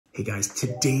Hey guys,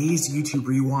 today's YouTube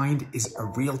Rewind is a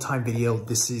real-time video.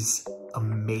 This is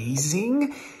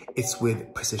amazing. It's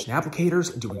with precision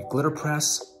applicators, doing a glitter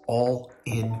press, all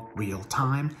in real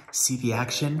time. See the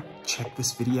action, check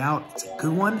this video out. It's a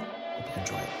good one. Hope you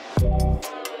enjoy it.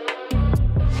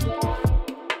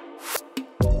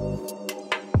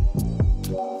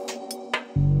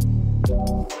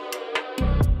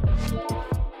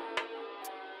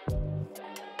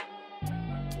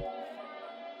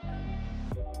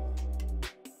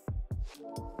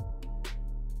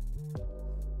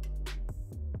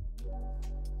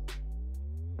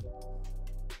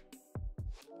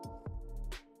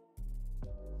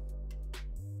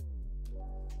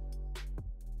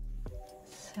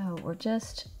 So we're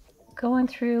just going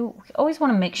through. We always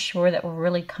want to make sure that we're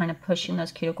really kind of pushing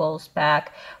those cuticles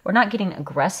back. We're not getting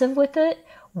aggressive with it.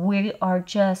 We are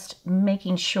just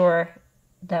making sure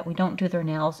that we don't do their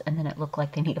nails and then it look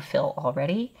like they need a fill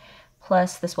already.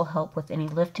 Plus, this will help with any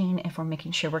lifting if we're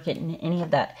making sure we're getting any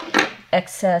of that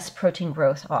excess protein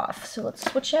growth off. So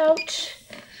let's switch out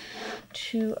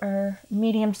to our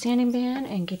medium sanding band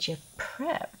and get you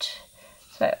prepped.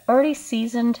 So I already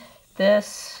seasoned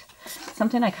this.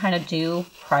 Something I kind of do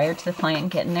prior to the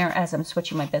client getting there as I'm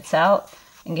switching my bits out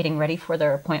and getting ready for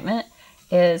their appointment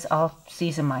is I'll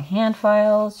season my hand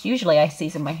files. Usually I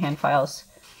season my hand files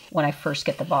when I first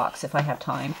get the box if I have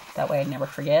time. That way I never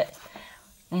forget.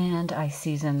 And I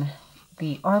season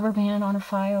the arbor band on a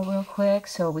file real quick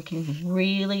so we can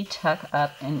really tuck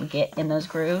up and get in those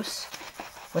grooves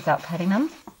without cutting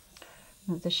them.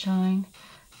 Move the shine.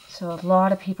 So a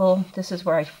lot of people, this is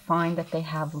where I find that they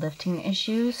have lifting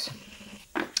issues,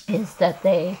 is that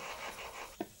they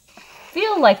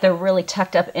feel like they're really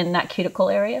tucked up in that cuticle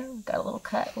area. Got a little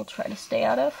cut we'll try to stay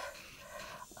out of.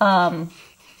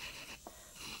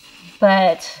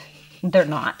 But they're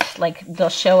not. Like, they'll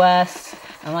show us,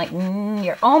 I'm like,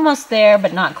 you're almost there,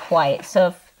 but not quite.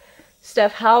 So,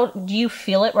 Steph, how do you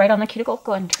feel it right on the cuticle?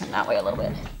 Go ahead and turn that way a little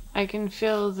bit. I can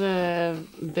feel the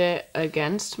bit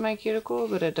against my cuticle,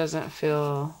 but it doesn't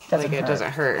feel like it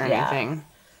doesn't hurt or anything.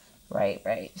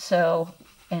 Right. So,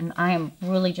 and I am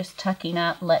really just tucking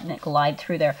up, letting it glide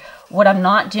through there. What I'm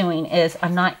not doing is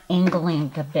I'm not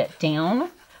angling the bit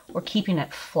down. We're keeping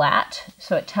it flat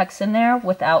so it tucks in there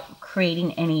without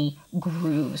creating any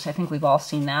grooves. I think we've all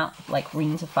seen that, like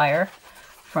rings of fire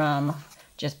from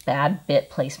just bad bit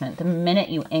placement. The minute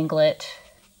you angle it,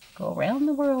 go around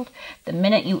the world. The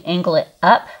minute you angle it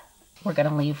up, we're going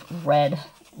to leave red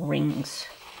rings.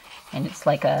 And it's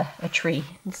like a tree.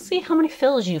 Let's see how many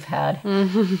fills you've had.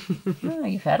 Oh,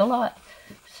 you've had a lot.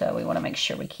 So we want to make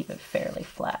sure we keep it fairly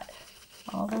flat.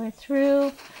 All the way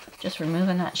through. Just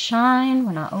removing that shine.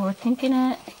 We're not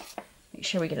overthinking it. Make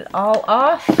sure we get it all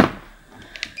off.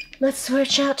 Let's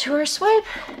switch out to our swipe.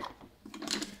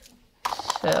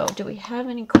 So, do we have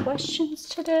any questions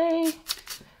today?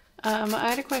 I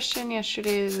had a question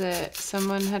yesterday that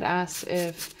someone had asked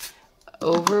if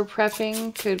over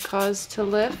prepping could cause to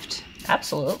lift.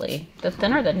 Absolutely. The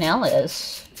thinner the nail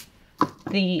is,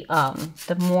 the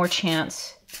more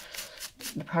chance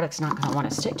the product's not going to want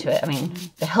to stick to it. I mean,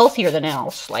 the healthier the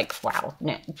nails, like, wow,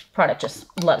 product just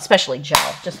loves, especially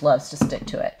gel, just loves to stick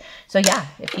to it. So yeah,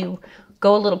 if you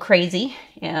go a little crazy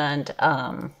and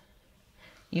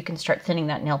you can start thinning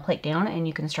that nail plate down and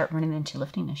you can start running into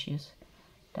lifting issues.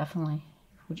 Definitely.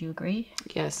 Would you agree?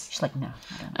 Yes. She's like, no.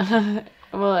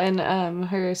 Well, and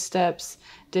her steps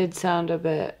did sound a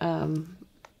bit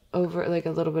over, like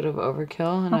a little bit of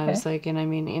overkill. And I was like, and I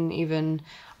mean, and even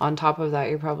on top of that,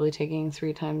 you're probably taking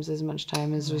 3 times as much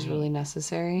time as was really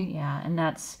necessary. Yeah, and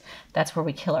that's where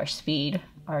we kill our speed.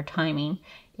 Our timing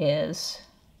is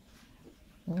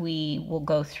we will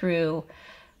go through,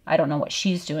 I don't know what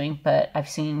she's doing, but I've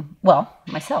seen, well,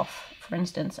 myself, for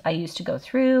instance, I used to go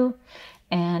through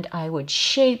and I would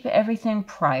shape everything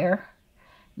prior.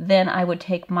 Then I would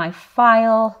take my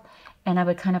file and I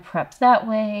would kind of prep that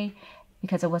way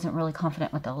because I wasn't really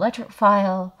confident with the electric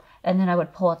file. And then I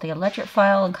would pull out the electric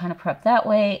file and kind of prep that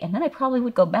way. And then I probably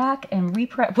would go back and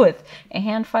re-prep with a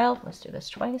hand file. Let's do this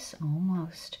twice.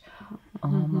 Almost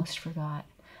forgot.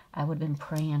 I would have been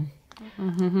praying.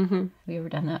 Have you ever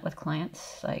done that with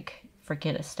clients? Like,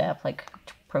 forget a step, like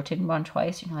protein bond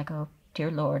twice. You're like, oh,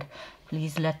 dear Lord,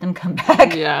 please let them come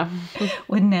back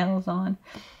with nails on.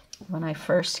 When I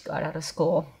first got out of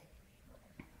school,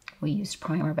 we used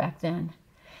primer back then.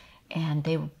 And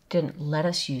they didn't let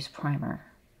us use primer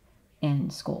in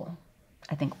school.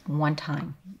 I think one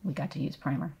time we got to use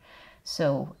primer.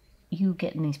 So you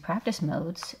get in these practice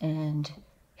modes, and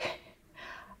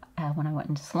when I went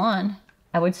into salon,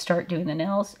 I would start doing the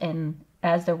nails, and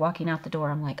as they're walking out the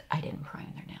door, I'm like, I didn't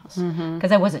prime their nails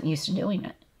because I wasn't used to doing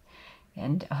it.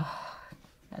 And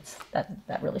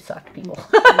that really sucked, people.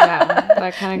 Yeah,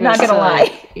 that kind of Not goes gonna to lie.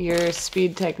 like your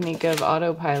speed technique of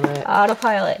autopilot.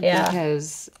 Autopilot, yeah.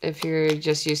 Because if you're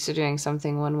just used to doing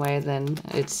something one way, then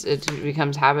it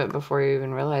becomes habit before you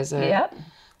even realize it. Yep.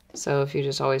 So if you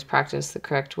just always practice the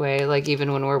correct way, like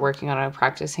even when we're working on a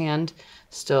practice hand,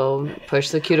 still push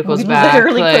the cuticles We back.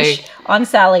 literally like, push on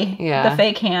Sally, Yeah. the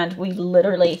fake hand. We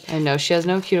literally. I know she has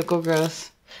no cuticle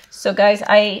growth. So guys,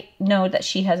 I know that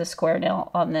she has a square nail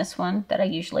on this one that I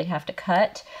usually have to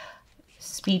cut.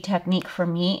 Speed technique for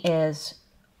me is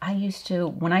I used to,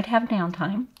 when I'd have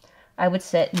downtime, I would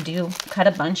sit and cut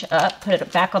a bunch up, put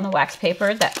it back on the wax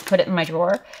paper, put it in my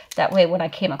drawer. That way when I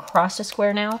came across a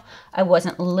square nail, I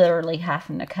wasn't literally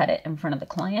having to cut it in front of the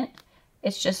client.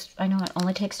 It's just, I know it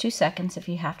only takes 2 seconds if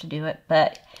you have to do it,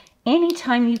 but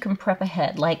anytime you can prep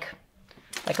ahead, like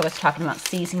I was talking about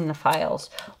seizing the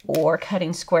files or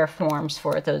cutting square forms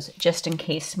for those just in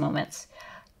case moments,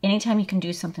 anytime you can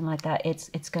do something like that,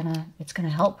 it's gonna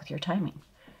help with your timing.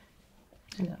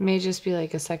 It may just be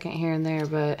like a second here and there,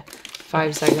 but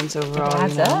 5 seconds overall. It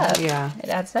adds up. Yeah. It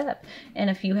adds up. And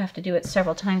if you have to do it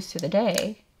several times through the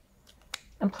day,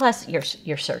 and plus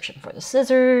you're searching for the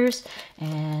scissors,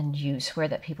 and you swear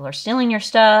that people are stealing your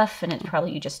stuff, and it's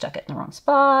probably you just stuck it in the wrong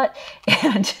spot,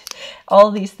 and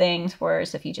all these things,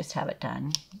 whereas if you just have it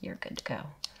done, you're good to go.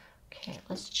 Okay,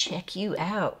 let's check you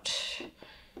out.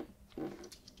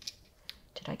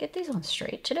 Did I get these on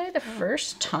straight today? The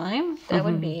first time? That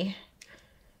would be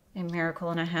a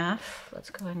miracle and a half. Let's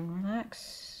go ahead and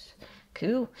relax.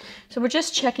 Cool. So we're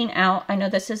just checking out. I know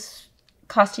this is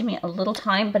costing me a little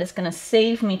time, but it's going to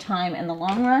save me time in the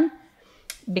long run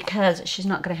because she's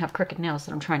not going to have crooked nails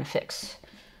that I'm trying to fix.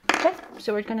 Okay,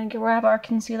 so we're going to grab our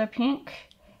concealer pink,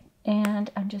 and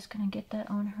I'm just going to get that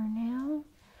on her nail.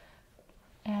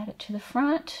 Add it to the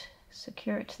front,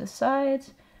 secure it to the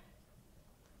sides,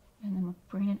 and then we'll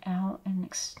bring it out and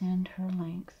extend her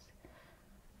length.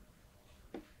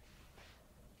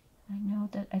 I know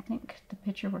that I think the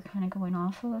picture we're kind of going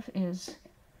off of is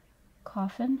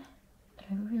coffin, but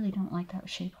I really don't like that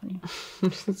shape on you. I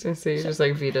was going to say, you just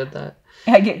like vetoed that.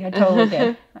 I totally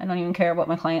did. I don't even care what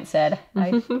my client said.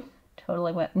 I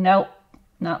totally went, nope,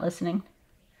 not listening.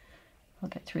 I'll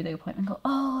get through the appointment and go,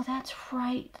 oh, that's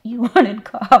right. You wanted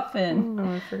coffin. Oh,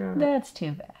 no, I forgot. That's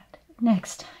too bad.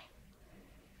 Next time.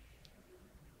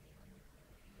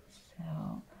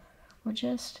 So we're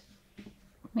just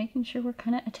making sure we're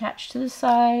kind of attached to the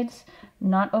sides,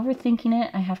 not overthinking it.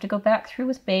 I have to go back through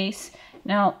with base.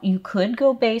 Now, you could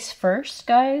go base first,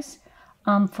 guys.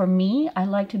 For me, I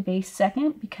like to base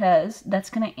second because that's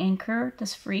going to anchor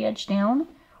this free edge down.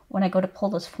 When I go to pull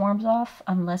those forms off,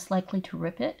 I'm less likely to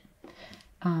rip it.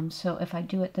 So if I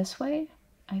do it this way,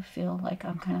 I feel like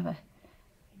I'm kind of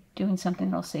doing something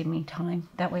that'll save me time.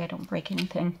 That way I don't break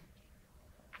anything.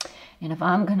 And if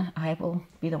I'm gonna, I will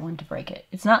be the one to break it.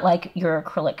 It's not like your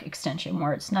acrylic extension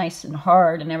where it's nice and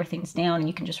hard and everything's down and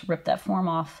you can just rip that form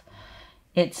off.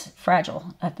 It's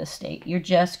fragile at this state. You're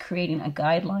just creating a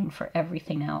guideline for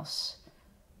everything else.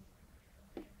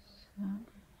 So,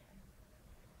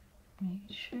 make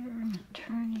sure not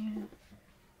turn you.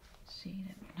 See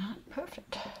that we're not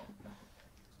perfect.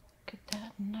 Get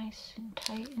that nice and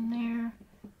tight in there.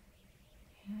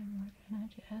 And we're gonna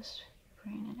just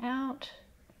bring it out.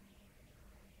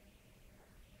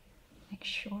 Make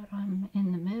sure I'm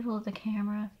in the middle of the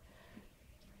camera.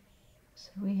 So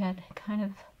we had kind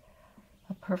of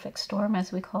a perfect storm,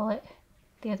 as we call it.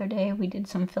 The other day we did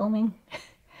some filming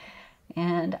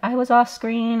and I was off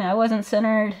screen. I wasn't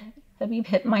centered. Habib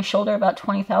hit my shoulder about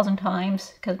 20,000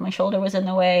 times because my shoulder was in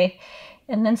the way.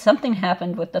 And then something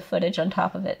happened with the footage on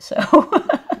top of it. So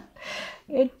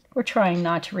we're trying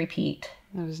not to repeat.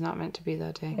 It was not meant to be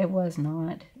that day. It was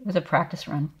not. It was a practice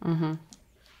run. Mm-hmm.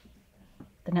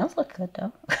 The nails look good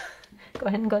though. Go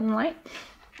ahead and go in the light.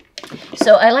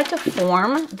 So I like to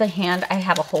form the hand I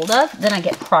have a hold of, then I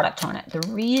get product on it. The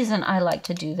reason I like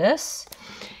to do this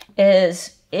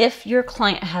is if your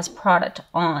client has product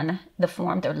on the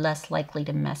form, they're less likely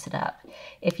to mess it up.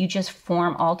 If you just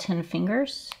form all 10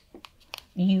 fingers,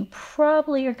 you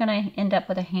probably are going to end up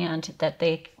with a hand that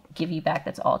they give you back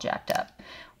that's all jacked up,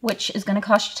 which is going to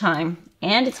cost you time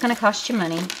and it's going to cost you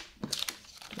money.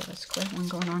 We have a square one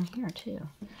going on here too,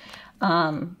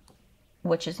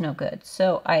 which is no good.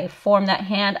 So I form that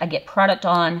hand, I get product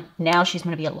on. Now she's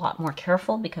going to be a lot more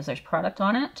careful because there's product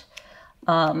on it.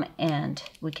 And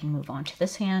we can move on to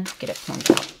this hand, get it formed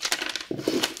out.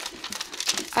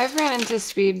 I've ran into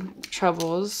speed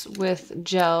troubles with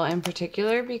gel in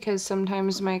particular because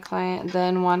sometimes my client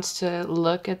then wants to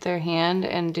look at their hand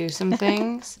and do some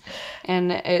things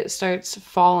and it starts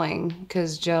falling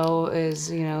because gel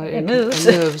is, you know, It moves.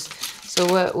 It moves. So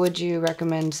what would you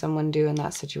recommend someone do in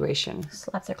that situation?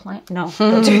 Slap their client? No,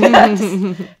 don't do that.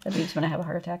 That means when I have a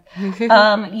heart attack.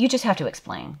 You just have to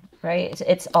explain, right?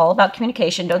 It's all about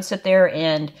communication. Don't sit there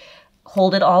and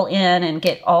hold it all in and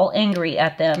get all angry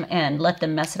at them and let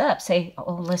them mess it up. Say,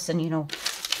 oh, listen, you know,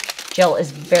 gel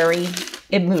is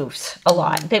it moves a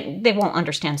lot. They won't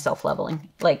understand self-leveling.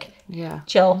 Like, yeah,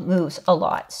 gel moves a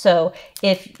lot. So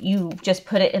if you just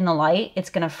put it in the light, it's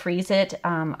going to freeze it.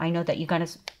 I know that you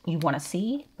want to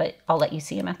see, but I'll let you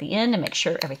see them at the end and make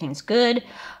sure everything's good.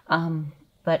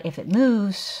 But if it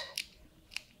moves,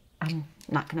 I'm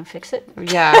not going to fix it.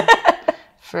 Yeah.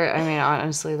 I mean,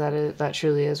 honestly, that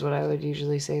truly is what I would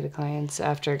usually say to clients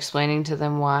after explaining to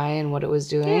them why and what it was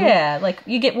doing. Yeah, like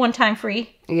you get one time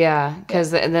free. Yeah,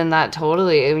 because then that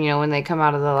totally, you know, when they come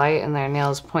out of the light and their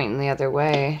nails pointing the other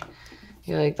way,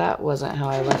 you're like, that wasn't how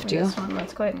I left you. This one,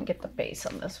 let's go ahead and get the base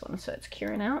on this one so it's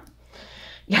curing out.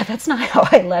 Yeah, that's not how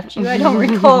I left you. I don't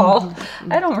recall.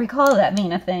 I don't recall that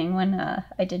being a thing when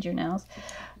I did your nails.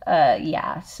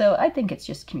 Yeah, so I think it's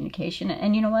just communication.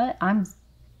 And you know what? I'm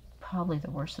probably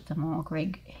the worst of them all.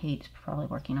 Greg hates probably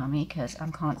working on me because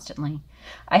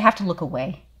I have to look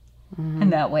away.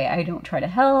 And that way I don't try to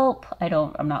help.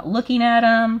 I'm not looking at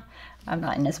him. I'm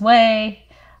not in his way.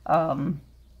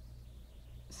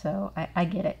 So I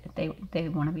get it. They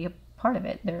want to be a part of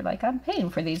it. They're like, I'm paying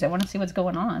for these. I want to see what's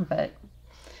going on. But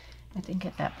I think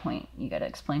at that point you got to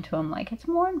explain to them, like, it's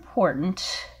more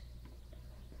important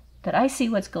that I see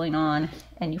what's going on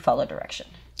and you follow direction.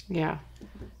 Yeah.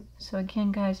 So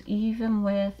again, guys, even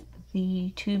with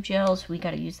the tube gels, we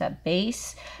got to use that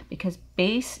base because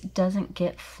base doesn't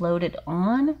get floated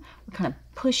on. We're kind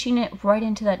of pushing it right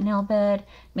into that nail bed,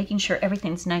 making sure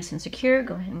everything's nice and secure.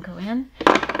 Go ahead and go in.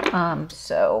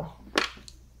 So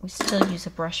we still use a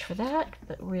brush for that,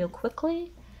 but real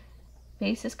quickly,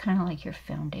 base is kind of like your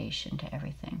foundation to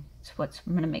everything. It's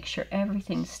I'm going to make sure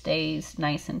everything stays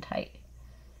nice and tight.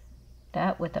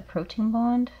 That with a protein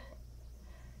bond,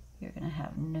 you're going to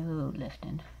have no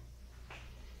lifting.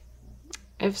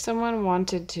 If someone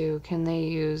wanted to, can they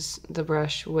use the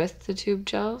brush with the tube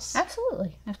gels?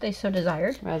 Absolutely, if they so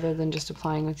desired. Rather than just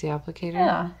applying with the applicator?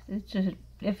 Yeah, it's just,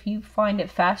 if you find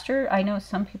it faster, I know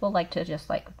some people like to just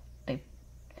they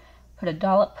put a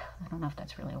dollop, I don't know if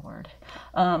that's really a word.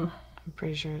 I'm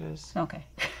pretty sure it is. Okay.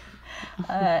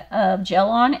 Gel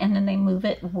on, and then they move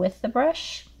it with the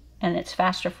brush. And it's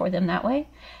faster for them that way.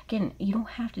 Again, you don't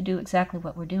have to do exactly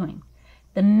what we're doing.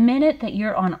 The minute that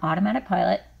you're on automatic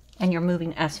pilot and you're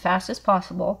moving as fast as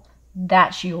possible,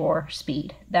 that's your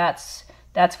speed. That's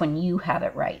when you have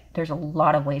it right. There's a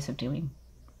lot of ways of doing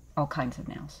all kinds of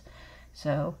nails.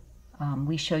 So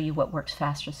we show you what works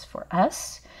fastest for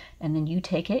us, and then you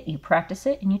take it, you practice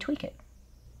it, and you tweak it.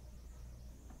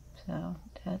 So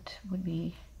that would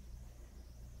be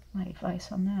my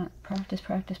advice on that. Practice,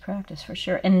 practice, practice for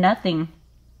sure. And nothing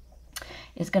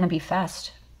is going to be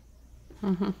fast.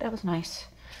 That was nice.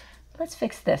 Let's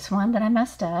fix this one that I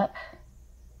messed up.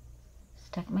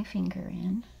 Stuck my finger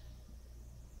in.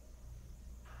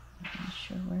 I'm not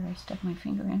sure where I stuck my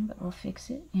finger in, but we'll fix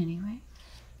it anyway.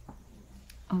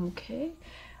 Okay.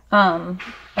 I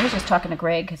was just talking to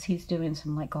Greg because he's doing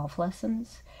some golf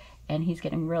lessons, and he's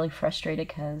getting really frustrated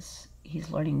because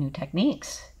he's learning new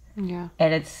techniques. Yeah.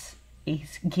 And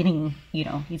he's getting,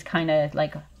 he's kind of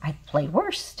like, I played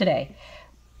worse today.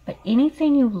 But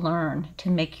anything you learn to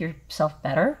make yourself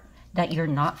better that you're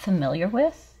not familiar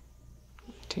with,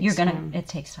 it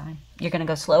takes time. You're going to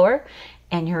go slower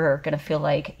and you're going to feel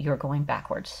like you're going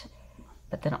backwards.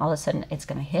 But then all of a sudden it's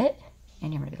going to hit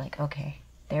and you're going to be like, okay,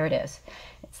 there it is.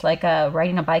 It's like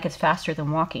riding a bike is faster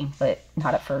than walking, but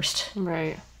not at first.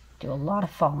 Right. Do a lot of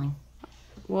falling.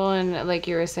 Well, and like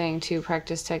you were saying too,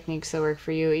 practice techniques that work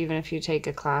for you. Even if you take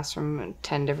a class from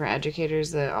 10 different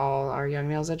educators that all are young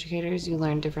nails educators, you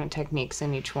learn different techniques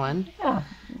in each one. Yeah,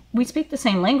 we speak the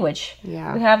same language.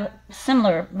 Yeah. We have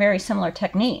very similar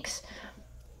techniques,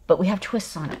 but we have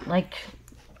twists on it. Like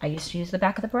I used to use the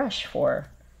back of the brush for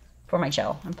my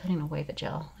gel. I'm putting away the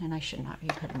gel, and I should not be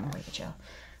putting away the gel.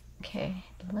 Okay,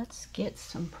 let's get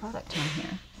some product on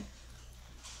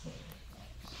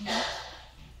here.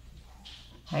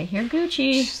 I hear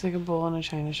Gucci. She's like a bull in a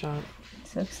china shop.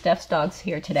 So Steph's dog's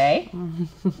here today.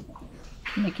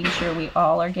 Making sure we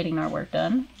all are getting our work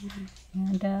done.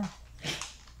 And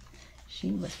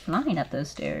she was flying up those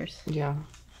stairs. Yeah.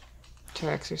 To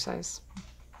exercise.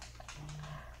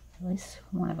 At least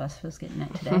one of us was getting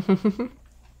it today.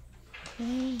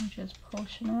 Okay, I'm just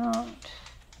pushing out.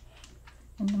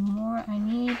 And the more I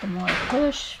need, the more I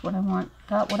push. When I want,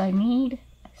 got what I need,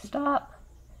 I stop.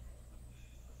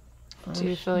 Do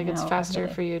you feel like it's faster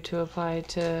for you to apply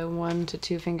to 1 to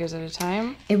 2 fingers at a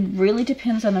time? It really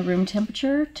depends on the room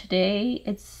temperature. Today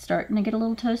it's starting to get a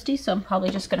little toasty, so I'm probably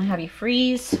just going to have you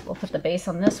freeze. We'll put the base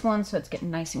on this one so it's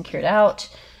getting nice and cured out.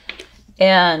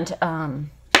 And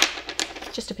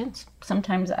it just depends.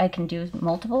 Sometimes I can do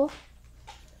multiple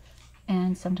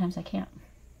and sometimes I can't.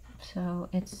 So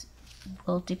it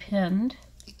will depend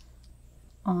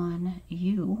on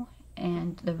you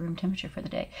and the room temperature for the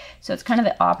day. So it's kind of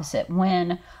the opposite.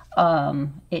 When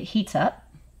it heats up,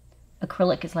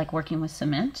 acrylic is like working with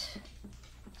cement.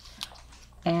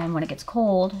 And when it gets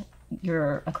cold,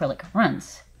 your acrylic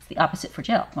runs. It's the opposite for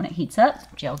gel. When it heats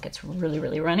up, gel gets really,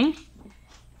 really runny.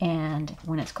 And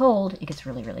when it's cold, it gets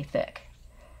really, really thick.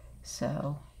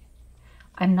 So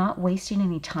I'm not wasting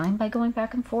any time by going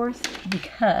back and forth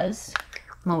because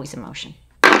I'm always in motion.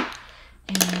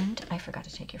 And I forgot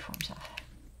to take your forms off.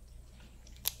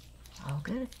 All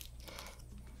good.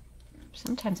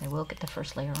 Sometimes I will get the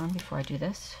first layer on before I do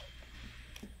this.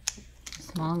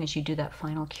 As long as you do that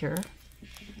final cure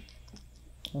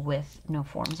with no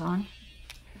forms on.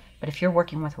 But if you're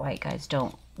working with white, guys,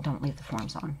 don't leave the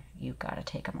forms on. You gotta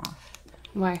take them off.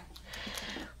 Why?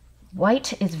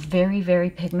 White is very, very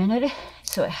pigmented.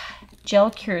 So gel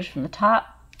cures from the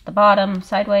top, the bottom,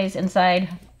 sideways, inside,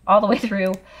 all the way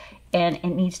through. And it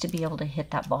needs to be able to hit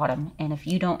that bottom. And if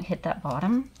you don't hit that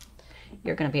bottom,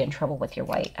 you're going to be in trouble with your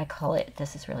white. I call it,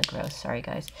 this is really gross, sorry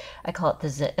guys. I call it the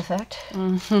zit effect.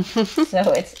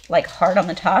 So it's like hard on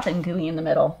the top and gooey in the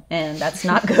middle. And that's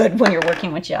not good when you're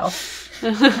working with gel.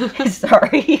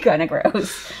 Sorry, kind of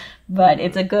gross. But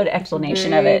it's a good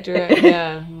explanation of it.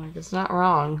 Yeah, like it's not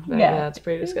wrong. But yeah, it's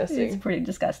pretty disgusting. It's pretty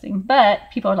disgusting. But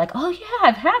people are like, oh yeah,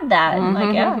 I've had that. And I'm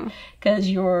like, yeah, because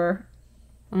your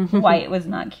white was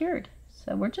not cured.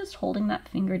 So we're just holding that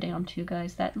finger down too,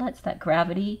 guys. That lets that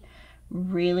gravity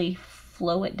really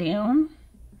flow it down.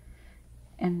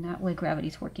 And that way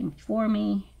gravity's working for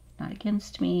me, not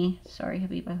against me. Sorry,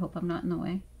 Habib, I hope I'm not in the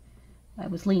way. I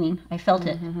was leaning. I felt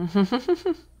it.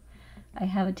 I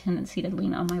have a tendency to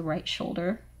lean on my right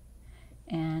shoulder,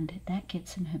 and that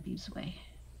gets in Habib's way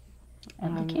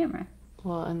of the camera.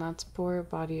 Well, and that's poor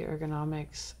body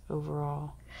ergonomics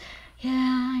overall. Yeah,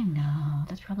 I know.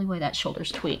 That's probably why that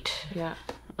shoulder's tweaked. Yeah.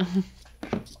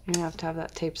 You have to have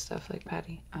that tape stuff like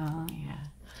Patty. Oh, yeah.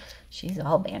 She's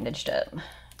all bandaged up.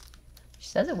 She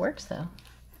says it works, though.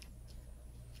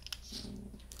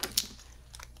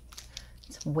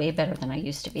 It's way better than I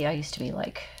used to be. I used to be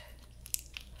like...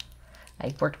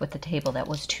 I worked with a table that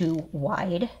was too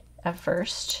wide at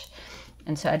first.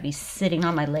 And so I'd be sitting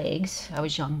on my legs. I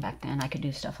was young back then. I could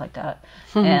do stuff like that.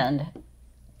 And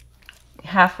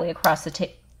halfway across the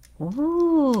table...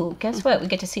 Ooh, guess what? We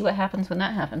get to see what happens when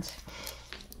that happens.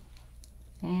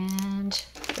 And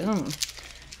boom.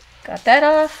 Got that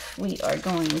off. We are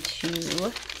going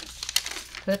to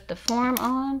put the form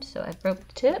on. So I broke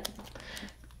the tip.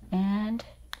 And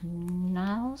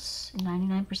nails,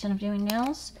 99% of doing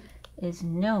nails is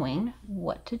knowing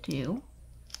what to do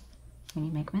when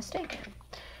you make a mistake.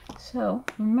 So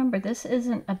remember, this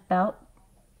isn't about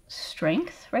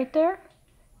strength right there.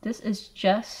 This is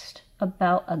just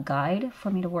about a guide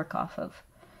for me to work off of.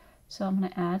 So I'm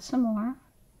going to add some more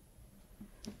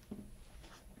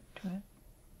to it.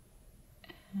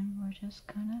 And we're just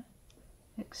going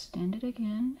to extend it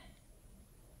again.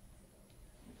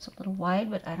 It's a little wide,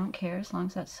 but I don't care as long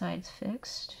as that side's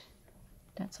fixed.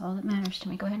 That's all that matters to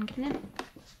me. Go ahead and get it in.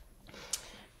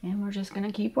 And we're just going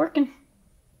to keep working.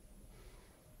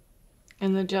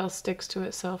 And the gel sticks to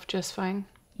itself just fine?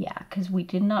 Yeah, because we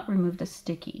did not remove the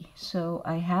sticky. So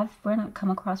I have come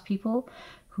across people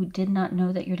who did not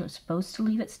know that you're supposed to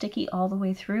leave it sticky all the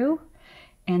way through.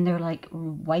 And they're like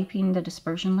wiping the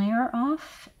dispersion layer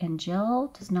off. And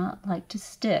gel does not like to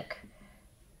stick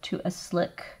to a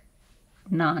slick,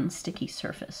 non-sticky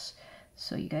surface.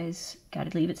 So you guys got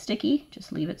to leave it sticky.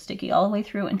 Just leave it sticky all the way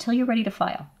through until you're ready to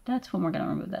file. That's when we're going to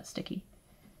remove that sticky.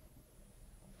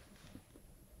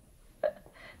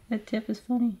 That tip is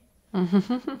funny.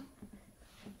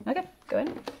 Okay, go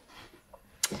ahead.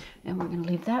 And we're going to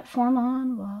leave that form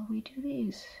on while we do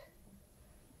these.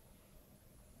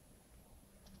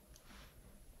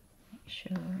 Make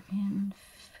sure we're in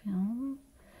film.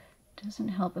 Doesn't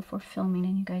help if we're filming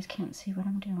and you guys can't see what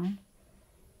I'm doing.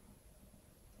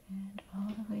 And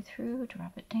all the way through,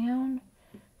 drop it down.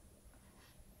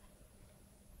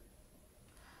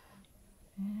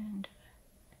 And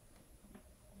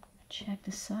check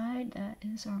the side. That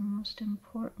is our most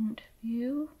important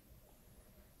view.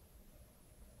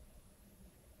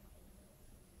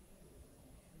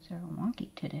 are wonky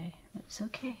today. It's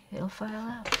okay. It'll file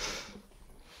out.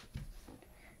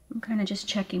 I'm kind of just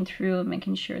checking through and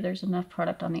making sure there's enough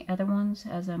product on the other ones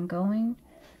as I'm going.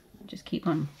 Just keep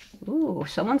on. Ooh,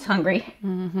 someone's hungry.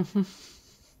 I'm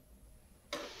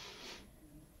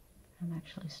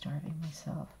actually starving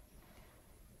myself.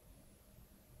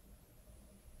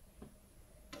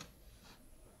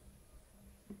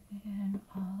 And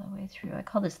all the way through. I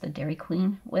call this the Dairy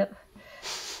Queen whip.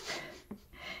 It's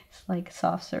like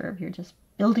soft serve. You're just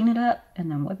building it up and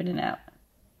then whipping it out.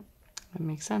 That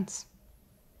makes sense.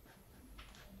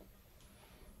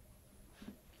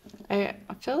 I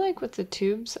feel like with the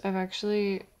tubes, I've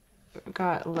actually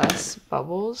got less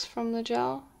bubbles from the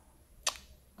gel.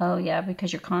 Oh yeah,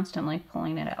 because you're constantly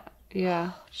pulling it out.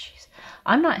 Yeah. Oh, jeez.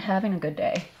 I'm not having a good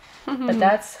day, but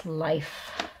that's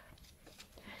life.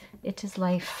 It is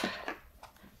life. I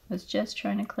was just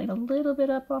trying to clean a little bit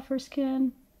up off her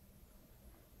skin,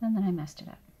 and then I messed it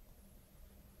up.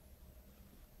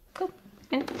 Cool.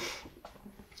 Yeah.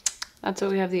 That's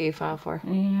what we have the A file for.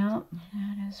 Yeah,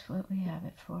 that is what we have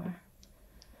it for.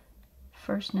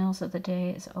 First nails of the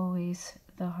day is always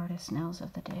the hardest nails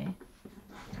of the day.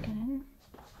 Get in.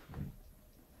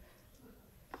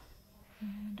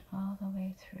 And all the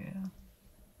way through.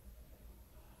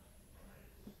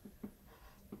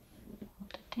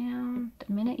 Hold it down.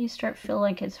 The minute you start feeling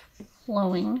like it's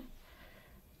flowing,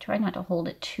 try not to hold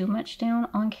it too much down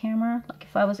on camera. Like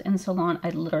if I was in salon, I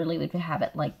literally would have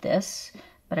it like this,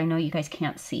 but I know you guys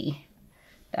can't see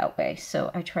that way.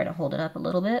 So I try to hold it up a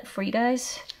little bit for you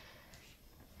guys,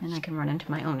 and I can run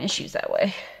into my own issues that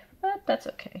way, but that's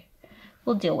okay.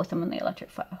 We'll deal with them in the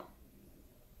electric file.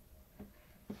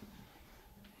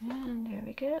 And there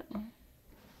we go.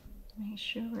 Make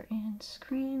sure we're in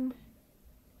screen.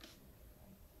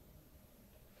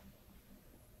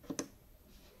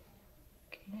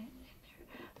 Get it in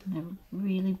there. I'm going to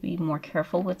really be more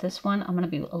careful with this one. I'm going to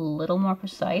be a little more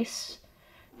precise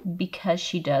because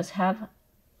she does have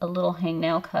a little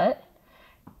hangnail cut,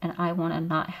 and I want to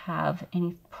not have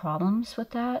any problems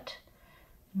with that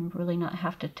and really not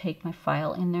have to take my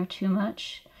file in there too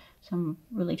much. So I'm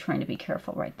really trying to be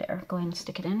careful right there. Go ahead and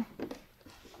stick it in.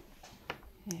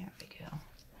 There we go.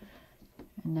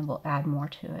 And then we'll add more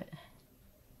to it.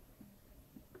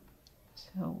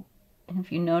 So, and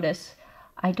if you notice,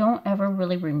 I don't ever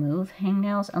really remove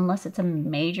hangnails unless it's a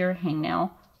major hangnail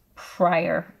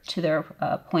prior to their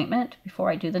appointment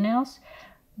before I do the nails.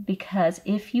 Because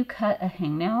if you cut a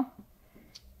hangnail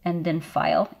and then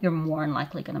file, you're more than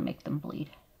likely going to make them bleed.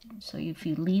 So if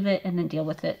you leave it and then deal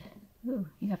with it, ooh,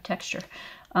 you have texture.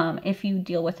 If you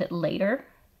deal with it later,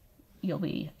 you'll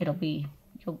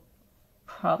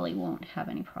probably won't have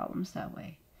any problems that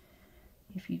way.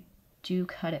 If you do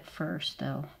cut it first,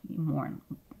 though, there's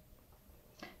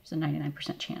a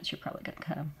 99% chance you're probably going to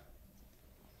cut them.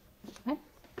 Okay.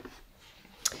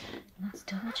 Let's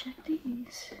double check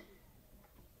these.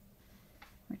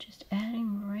 We're just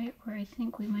adding right where I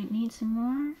think we might need some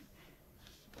more.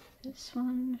 This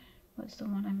one was the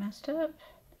one I messed up.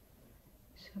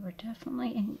 So we're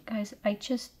definitely, and guys, I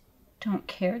just don't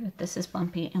care that this is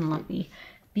bumpy and lumpy,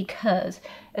 because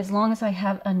as long as I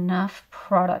have enough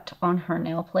product on her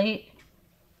nail plate,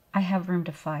 I have room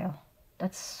to file.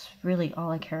 That's really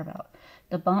all I care about.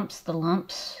 The bumps, the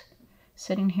lumps,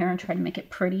 sitting here and trying to make it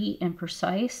pretty and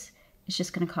precise, it's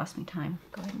just going to cost me time.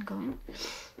 Go ahead and go in.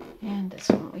 And this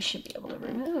one we should be able to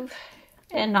remove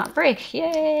and not break.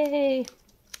 Yay!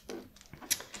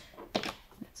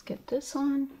 Let's get this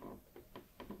on.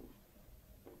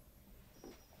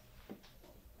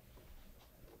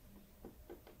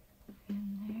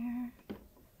 In there.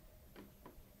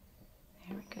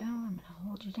 There we go. I'm going to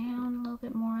hold you down a little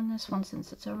bit more on this one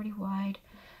since it's already wide.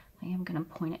 I am going to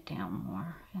point it down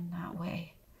more, and that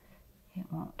way it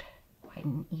won't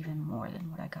widen even more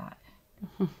than what I got.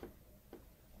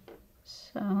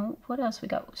 So what else we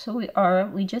got? So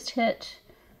we just hit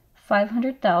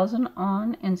 500,000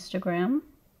 on Instagram,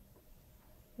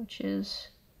 which is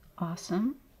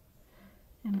awesome.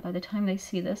 And by the time they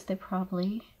see this, we've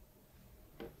probably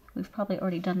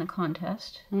already done the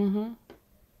contest. Go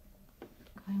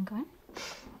ahead.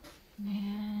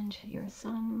 And your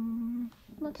thumb,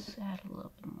 let's add a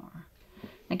little bit more.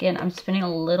 Again, I'm spending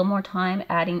a little more time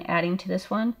adding to this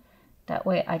one. That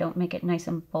way I don't make it nice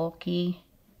and bulky,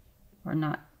 or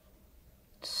not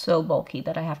so bulky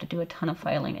that I have to do a ton of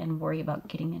filing and worry about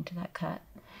getting into that cut.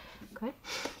 Okay,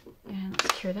 and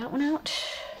let's cure that one out.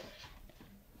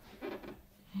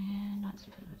 And let's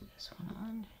put this one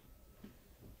on.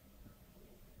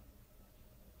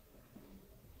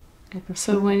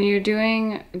 So when you're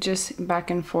doing just back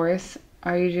and forth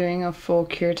Are you doing a full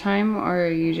cure time, or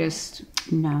are you just...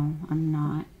 No, I'm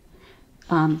not.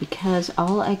 Because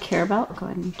all I care about, go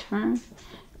ahead and turn.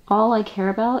 All I care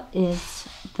about is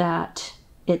that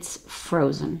it's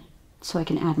frozen, so I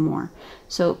can add more.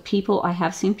 So I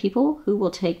have seen people who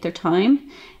will take their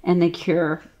time and they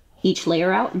cure each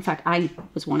layer out. In fact, I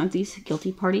was one of these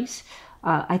guilty parties.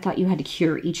 I thought you had to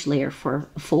cure each layer for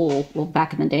a full, well,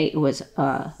 back in the day it was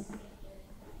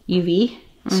UV,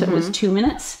 so it was 2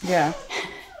 minutes. Yeah.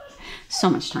 So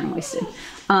much time wasted.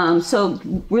 So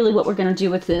really what we're gonna do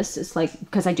with this is, like,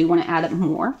 because I do want to add it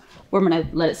more, we're gonna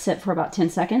let it sit for about 10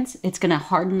 seconds. It's gonna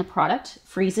harden the product,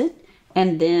 freeze it,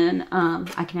 and then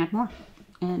I can add more.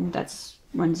 And that's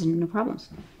runs into no problems.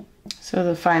 So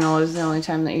the final is the only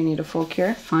time that you need a full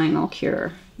cure? Final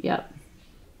cure, yep.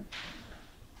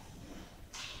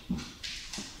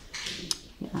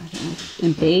 Yeah,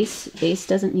 and base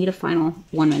doesn't need a final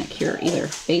 1 minute cure either.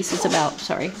 Base is about,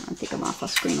 sorry, I think I'm off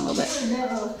screen a little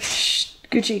bit. Shh,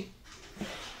 Gucci.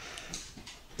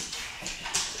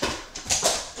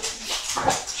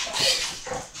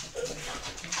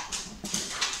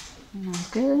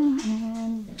 Good,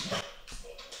 and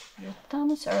your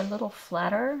thumbs are a little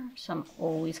flatter, so I'm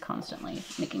always constantly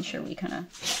making sure we kind of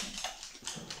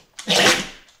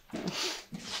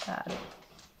add.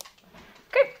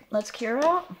 Okay, let's cure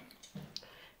out.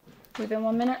 We've been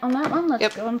 1 minute on that one.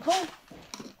 Let's go and pull.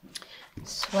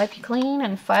 Swipe you clean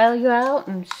and file you out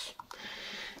and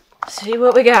see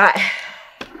what we got.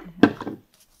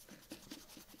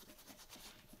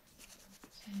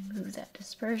 Move that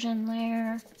dispersion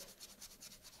layer.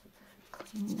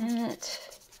 It.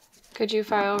 Could you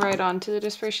file right onto the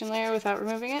dispersion layer without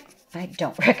removing it? I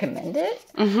don't recommend it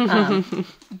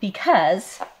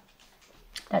because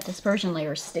that dispersion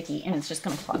layer is sticky and it's just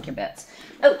going to clog your bits.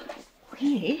 Oh,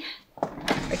 we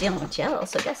are dealing with gel,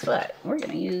 so guess what? We're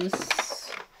going to use,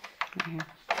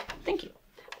 thank you,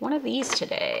 one of these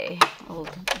today. Old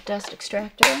dust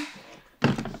extractor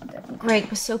that Greg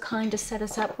was so kind to set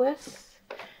us up with.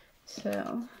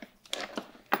 So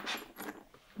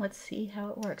let's see how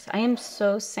it works. I am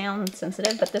so sound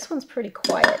sensitive, but this one's pretty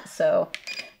quiet, so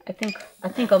I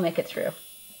think I'll make it through.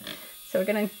 So we're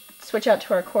gonna switch out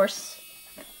to our coarse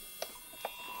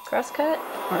crosscut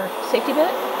or safety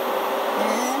bit,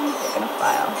 and we're gonna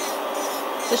file.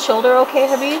 Is the shoulder okay,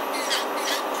 Habib?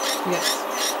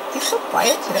 Yes. He's so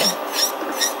quiet today.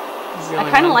 I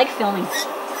kind of like filming.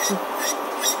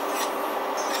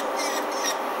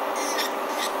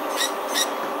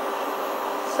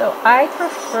 So I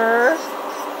prefer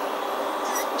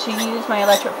to use my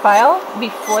electric file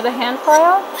before the hand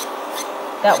file.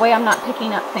 That way I'm not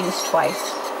picking up things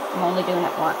twice. I'm only doing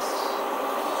it once.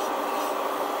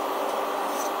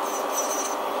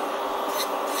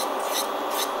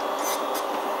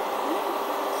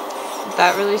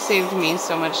 That really saved me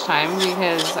so much time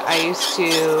because I used to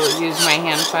use my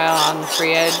hand file on the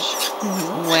free edge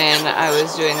when I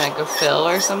was doing like a fill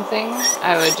or something.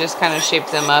 I would just kind of shape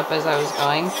them up as I was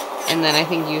going. And then I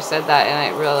think you said that and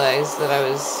I realized that I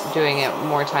was doing it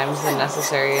more times than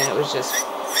necessary and it was just...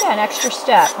 Yeah, an extra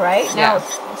step, right? Now,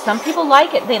 some people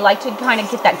like it. They like to kind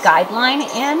of get that guideline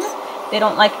in. They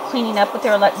don't like cleaning up with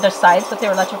their sides with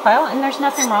their electric file, and there's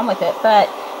nothing wrong with it. But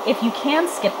if you can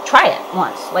skip, try it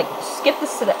once. Like, skip the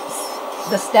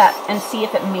step and see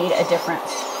if it made a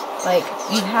difference. Like,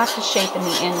 you have to shape in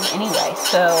the end anyway.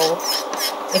 So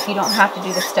if you don't have to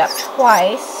do the step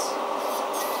twice,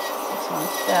 this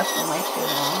one's definitely too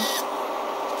long.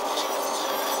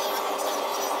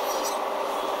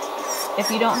 If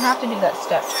you don't have to do that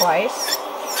step twice,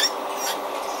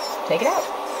 take it out.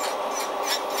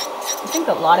 I think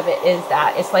a lot of it is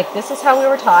that. It's like, this is how we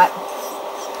were taught.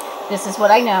 This is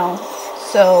what I know,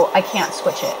 so I can't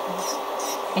switch it.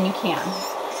 And you can.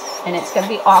 And it's going to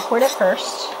be awkward at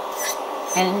first.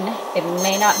 And it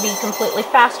may not be completely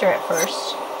faster at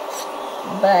first.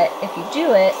 But if you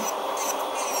do it,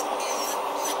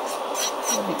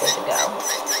 you'll be good to go.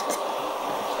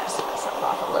 Just set myself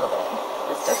off a little bit.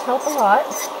 This does help a lot.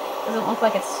 Doesn't look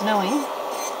like it's snowing.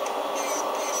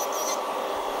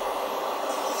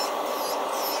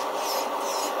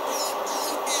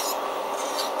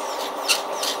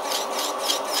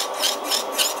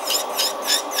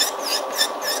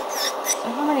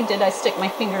 Did I stick my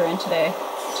finger in today?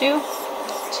 2?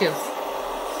 2.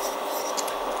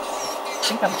 I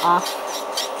think I'm off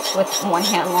with one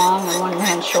hand long and one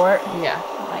hand short. Yeah.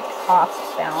 I'm like off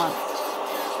balance.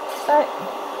 But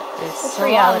it's a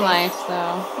reality. Long life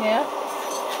though. Yeah.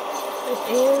 It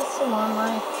is a long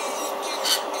life.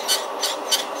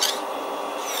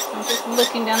 I'm just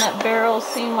looking down that barrel,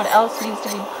 seeing what else needs to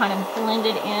be kind of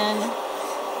blended in.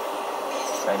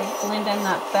 Try to blend in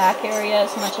that back area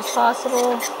as much as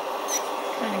possible.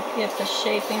 Kind of get the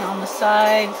shaping on the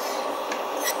sides.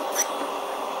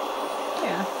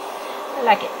 Yeah, I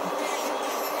like it.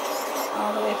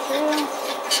 All the way through.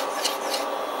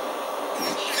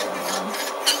 Make sure.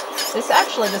 This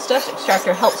actually, this dust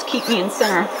extractor helps keep me in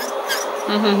center.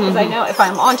 Because I know if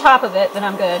I'm on top of it, then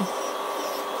I'm good.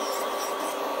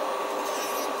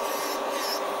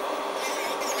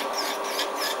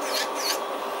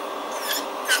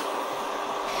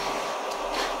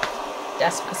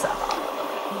 Dust myself off a little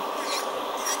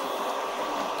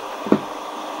bit.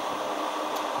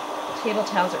 Table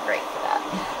towels are great for that.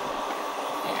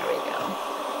 There we go.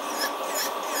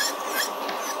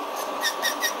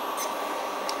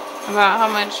 About how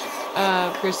much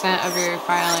percent of your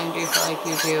filing do you feel like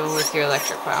you do with your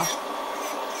electric file?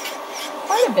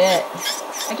 Quite a bit.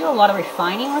 I do a lot of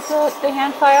refining with the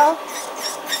hand file.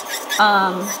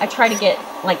 I try to get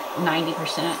like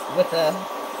 90% with the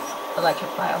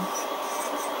electric file.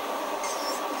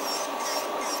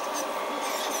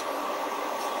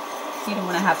 You don't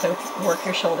want to have to work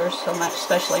your shoulders so much,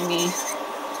 especially me.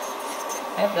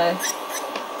 I have the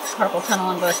carpal tunnel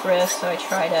on both wrists, so I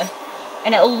try to...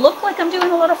 And it'll look like I'm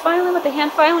doing a lot of filing with the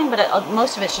hand filing, but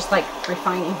most of it's just like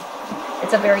refining.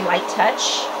 It's a very light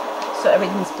touch, so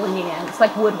everything's blending in. It's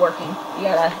like woodworking. You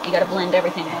gotta blend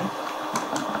everything in.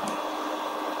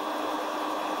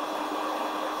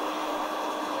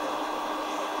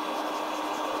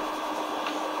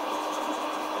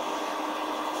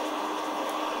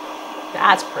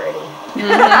 That's pretty.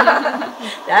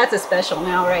 That's a special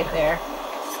nail right there.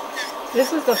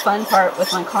 This was the fun part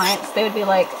with my clients. They would be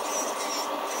like,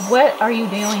 what are you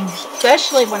doing?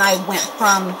 Especially when I went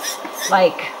from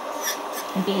like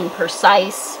being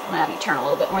precise. I'm gonna have you turn a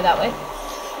little bit more that way.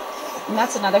 And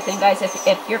that's another thing, guys.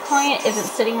 If your client isn't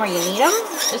sitting where you need them,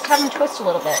 just have them twist a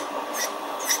little bit.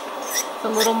 It's a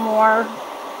little more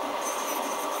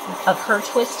of her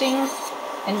twisting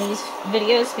in these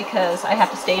videos because I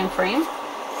have to stay in frame.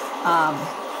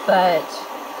 But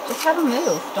just have them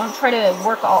move. Don't try to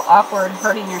work all awkward,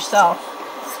 hurting yourself.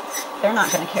 They're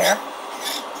not going to care.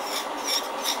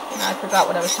 I forgot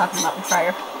what I was talking about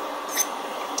prior.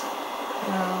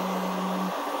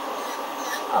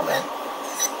 All good.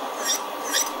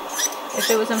 If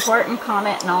it was important,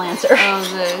 comment and I'll answer.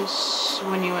 Oh,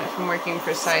 when you went from working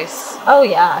precise. Oh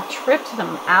yeah, tripped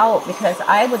them out because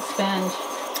I would spend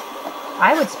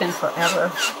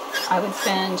forever. I would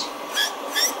spend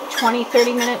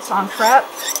 20-30 minutes on prep.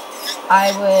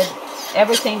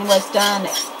 Everything was done,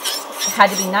 had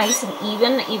to be nice and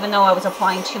even though I was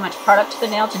applying too much product to the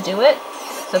nail to do it.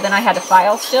 So then I had to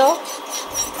file still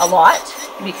a lot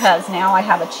because now I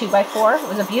have a 2x4. It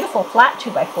was a beautiful flat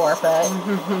 2x4, but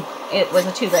it was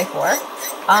a 2x4.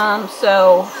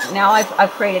 So now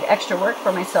I've created extra work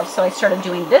for myself. So I started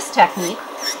doing this technique,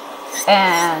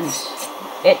 and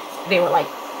they were like,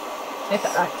 they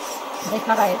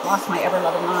thought I had lost my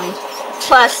ever-loving mind.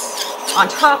 Plus, on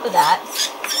top of that,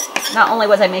 not only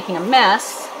was I making a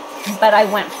mess, but I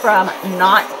went from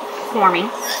not forming,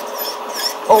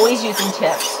 always using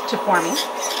tips, to forming.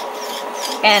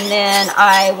 And then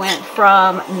I went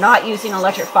from not using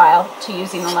electric file to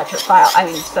using electric file. I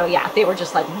mean, so yeah, they were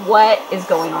just like, what is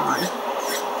going on?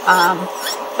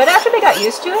 But after they got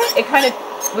used to it, it kind of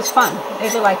was fun.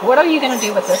 They'd be like, what are you going to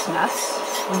do with this mess?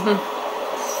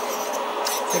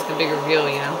 It's like the big reveal,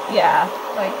 you know? Yeah,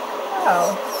 like,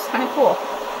 oh, it's kind of cool.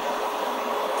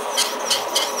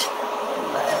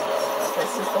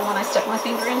 This is the one I stuck my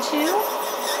finger into.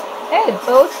 Hey,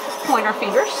 both pointer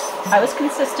fingers. I was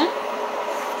consistent.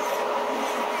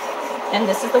 And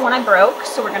this is the one I broke,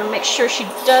 so we're going to make sure she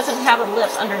doesn't have a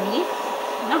lip underneath.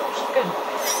 No, she's good.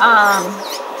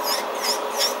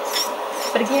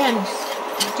 But again,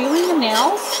 doing the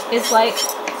nails is like,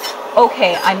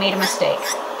 okay, I made a mistake.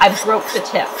 I broke the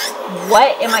tip.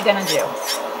 What am I going to do?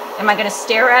 Am I going to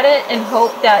stare at it and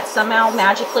hope that somehow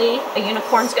magically a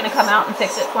unicorn's going to come out and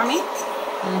fix it for me?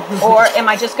 Or am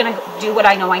I just going to do what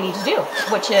I know I need to do,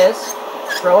 which is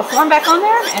throw a form back on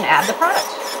there and add the product.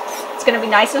 It's going to be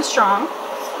nice and strong.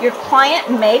 Your client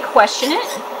may question it.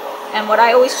 And what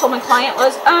I always told my client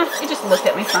was, you just looked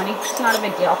at me funny. It's not a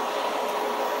big deal.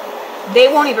 They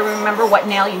won't even remember what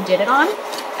nail you did it on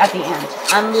at the end,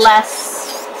 unless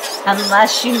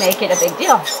you make it a big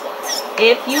deal.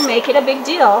 If you make it a big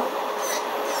deal,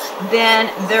 then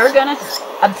they're going to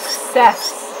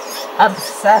obsess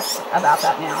about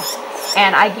that nail.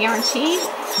 And I guarantee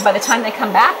by the time they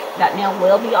come back, that nail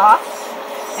will be off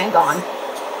and gone.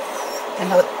 And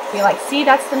they'll be like, see,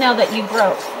 that's the nail that you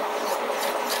broke.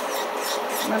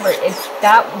 Remember,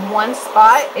 that one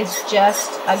spot is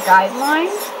just a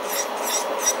guideline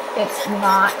It's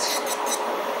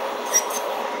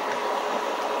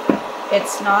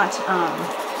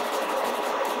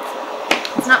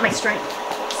not my strength.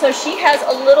 So she has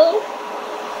a little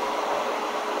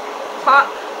pop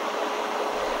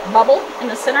bubble in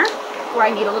the center where I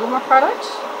need a little more product.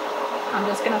 I'm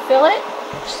just going to fill it.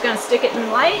 She's going to stick it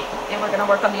in light, and we're going to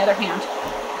work on the other hand.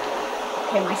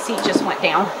 Okay, my seat just went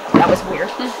down. That was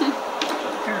weird.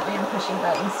 Apparently I'm pushing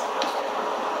buttons.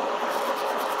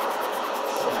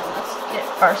 So let's get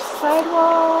our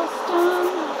sidewalls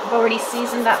done. I've already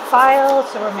seasoned that file,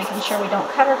 so we're making sure we don't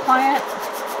cut our client,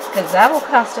 because that will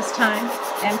cost us time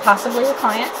and possibly the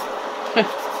client.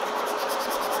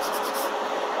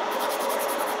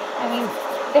 I mean,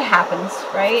 it happens,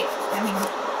 right? I mean,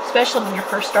 especially when you're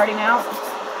first starting out.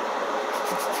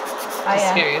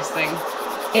 The scariest thing.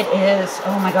 It is.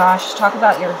 Oh my gosh. Talk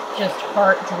about your just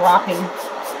heart dropping.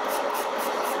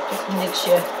 Just makes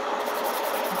you.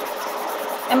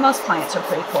 And most clients are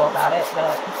pretty cool about it,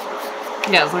 but.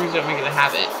 Yeah, as long as you don't make it a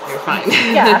habit, you're fine.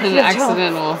 Yeah. An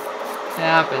accidental, it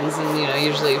happens, and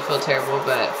usually you feel terrible,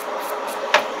 but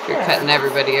if you're cutting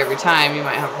everybody every time, you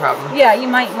might have a problem. Yeah, you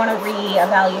might want to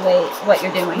reevaluate what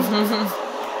you're doing.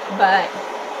 But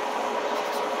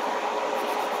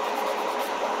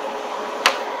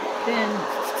then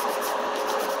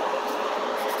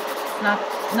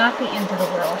not the end of the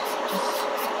world.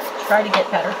 Just try to get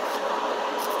better.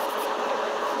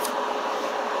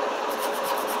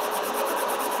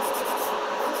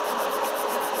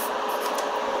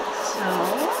 So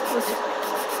we're just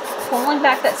pulling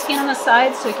back that skin on the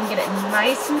side so we can get it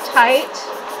nice and tight.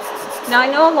 Now I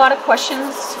know a lot of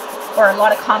questions or a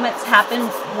lot of comments happen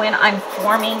when I'm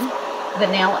forming the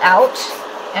nail out,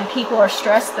 and people are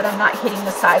stressed that I'm not hitting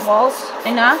the sidewalls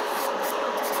enough.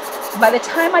 By the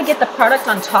time I get the product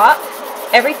on top,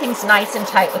 everything's nice and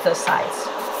tight with those sides.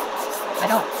 I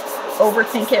don't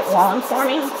overthink it while I'm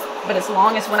forming, but as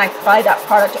long as when I apply that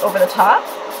product over the top,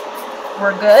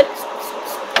 we're good.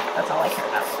 That's all I care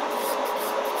about.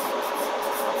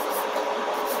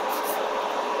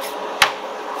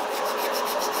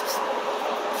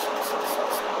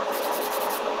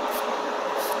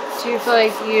 Do you feel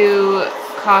like you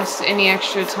cost any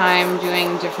extra time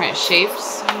doing different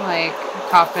shapes, like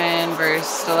coffin versus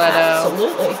stiletto?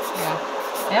 Absolutely. Yeah.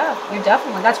 Yeah, we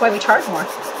definitely. That's why we charge more.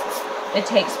 It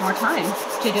takes more time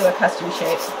to do a custom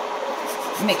shape.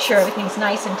 Make sure everything's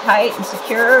nice and tight and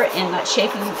secure, and that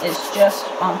shaping is just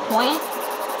on point.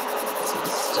 This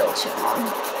one's still too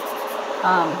long.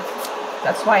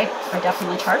 That's why I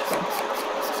definitely charge them.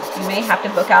 You may have to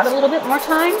book out a little bit more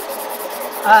time.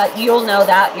 You'll know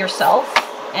that yourself.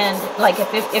 And like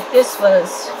if this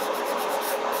was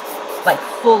like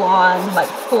full on, like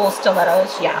full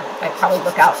stilettos, yeah, I'd probably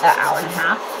book out an hour and a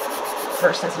half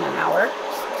versus an hour.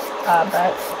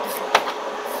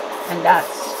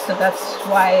 That's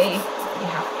why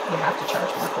you have to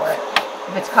charge more for it.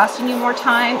 If it's costing you more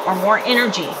time or more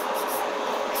energy,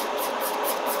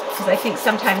 because I think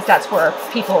sometimes that's where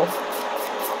people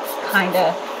kind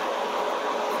of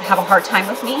have a hard time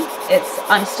with me.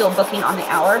 I'm still booking on the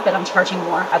hour, but I'm charging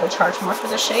more. I will charge more for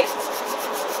the shape.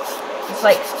 It's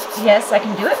like, yes, I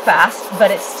can do it fast,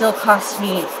 but it still costs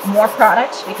me more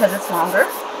product because it's longer,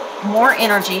 more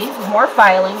energy, more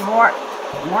filing, more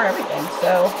everything.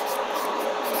 So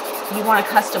you want a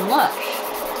custom look,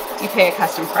 you pay a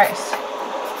custom price.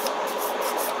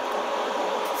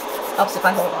 Helps if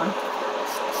I hold on.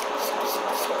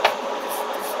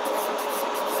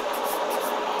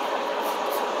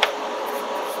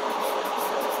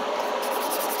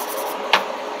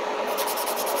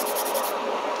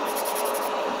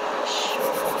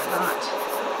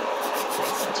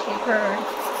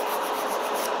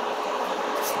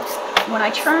 When I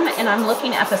turn and I'm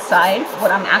looking at the side,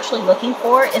 what I'm actually looking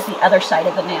for is the other side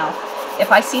of the nail.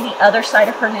 If I see the other side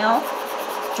of her nail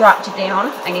dropped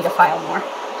down, I need to file more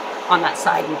on that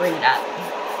side and bring it up.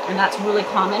 And that's really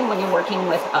common when you're working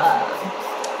with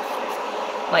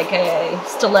like a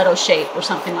stiletto shape or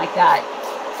something like that,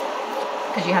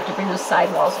 because you have to bring those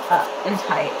sidewalls up and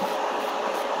tight.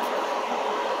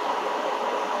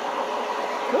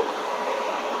 Cool.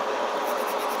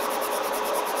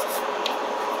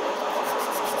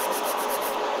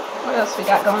 What else we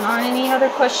got going on? Any other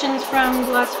questions from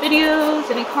the last videos?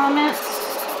 Any comments?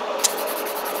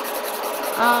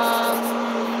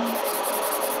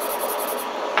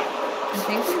 I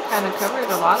think we kind of covered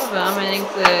a lot of them. I think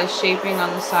the shaping on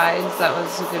the sides, that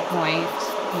was a good point.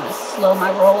 I'm going to slow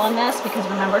my roll on this because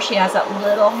remember she has that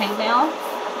little hangnail.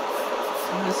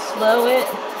 So I'm going to slow it.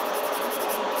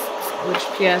 Which,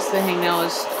 P.S., the hangnail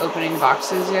was opening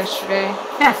boxes yesterday.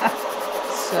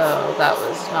 So that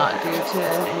was not due to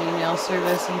any nail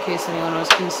service, in case anyone was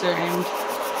concerned.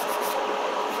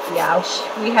 Yeah,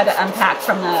 we had to unpack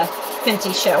from the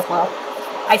Fenty show. Well,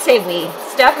 I say we.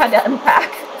 Steph had to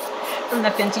unpack from the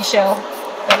Fenty show.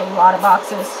 There's a lot of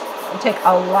boxes. We take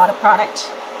a lot of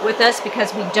product with us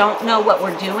because we don't know what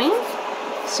we're doing.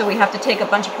 So we have to take a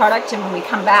bunch of product, and when we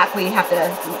come back, we have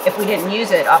to, if we didn't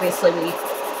use it, obviously we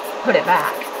put it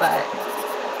back. But,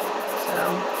 so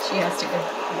she has to go,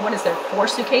 what is there, 4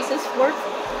 suitcases? 4?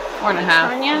 4.5.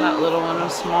 That little one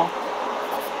was small.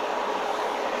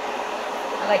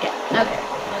 I like it. Okay,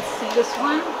 let's see this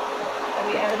one that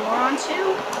we added more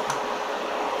onto.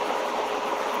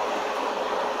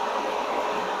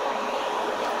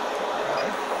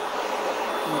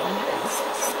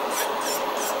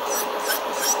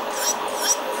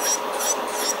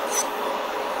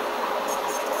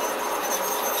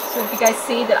 So if you guys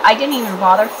see that I didn't even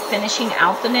bother finishing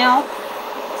out the nail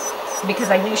because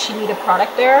I knew she needed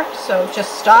product there. So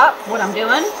just stop what I'm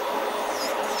doing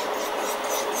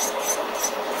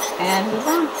and move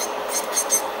on.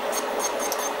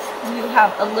 You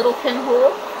have a little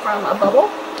pinhole from a bubble.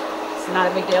 It's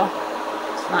not a big deal.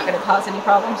 It's not going to cause any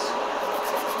problems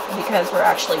because we're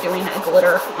actually doing a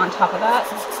glitter on top of that.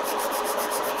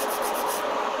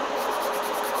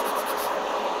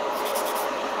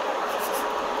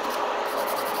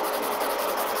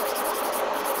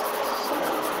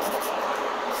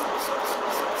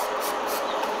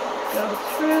 Go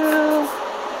through.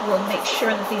 We'll make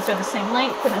sure that these are the same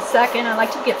length in a second. I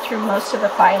like to get through most of the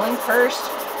filing first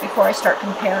before I start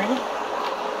comparing.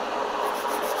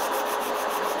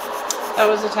 That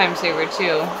was a time saver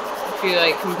too. If you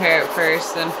like compare it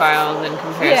first, then file, then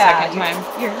compare a second time.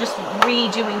 You're just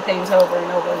redoing things over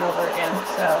and over and over again.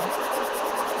 So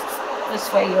this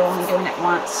way you're only doing it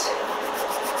once.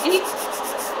 And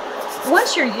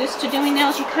once you're used to doing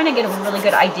nails, you kind of get a really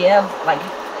good idea of like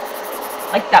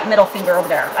that middle finger over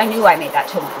there. I knew I made that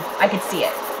too long. I could see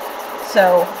it.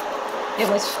 So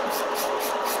it's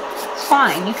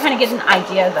fine. You kind of get an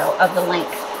idea though of the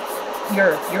length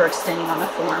you're extending on the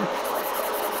form.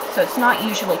 So it's not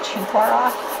usually too far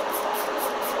off.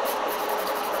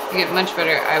 You get much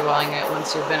better eyeballing it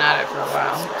once you've been at it for a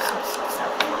while.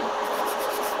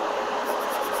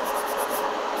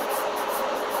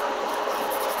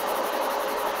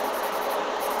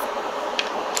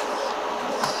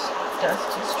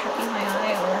 Dust is tricking my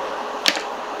eye, or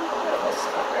little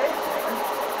spot right there.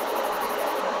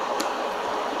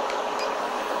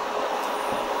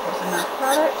 There's enough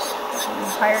product. I'm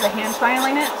tired of hand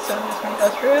filing it, so I'm just going to go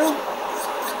through,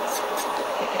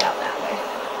 pick it out that way.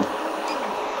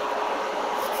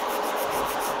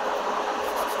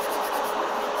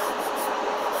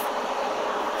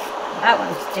 That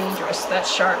one's dangerous. That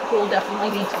sharp will definitely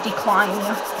be declining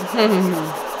you.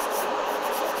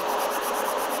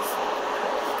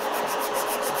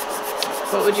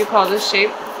 What would you call this shape?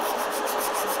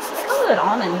 I call it an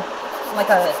almond. Like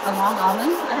a long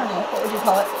almond. I don't know. What would you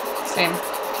call it? Same.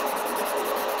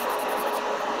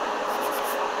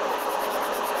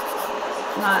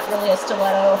 Not really a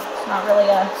stiletto. It's not really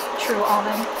a true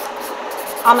almond.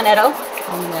 Almonetto.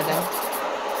 Almonetto.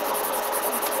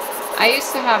 I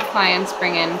used to have clients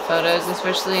bring in photos,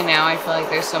 especially now I feel like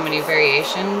there's so many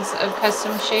variations of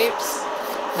custom shapes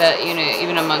that, you know,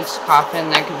 even amongst coffin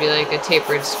there could be like a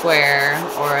tapered square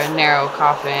or a narrow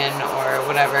coffin or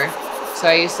whatever. So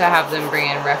I used to have them bring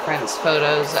in reference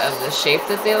photos of the shape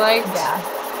that they liked. Yeah.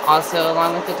 Also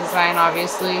along with the design,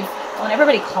 obviously. Well, and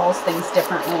everybody calls things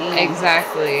differently.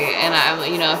 Exactly. And I,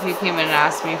 you know, if you came in and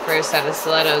asked me for a set of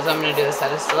stilettos, I'm going to do a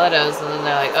set of stilettos. And then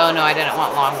they're like, oh no, I didn't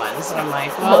want long ones. And I'm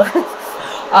like, well,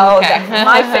 oh, okay. That's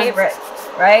my favorite,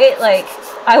 right? Like,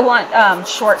 I want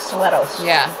short stilettos.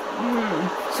 Yeah.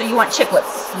 So you want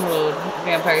chiclets. Little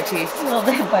vampire teeth. Little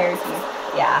vampire teeth.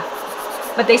 Yeah.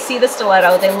 But they see the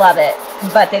stiletto, they love it,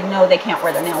 but they know they can't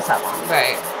wear their nails that long.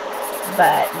 Right.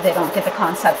 But they don't get the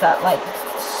concept that, like,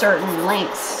 certain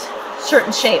lengths,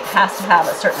 certain shape has to have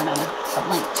a certain amount of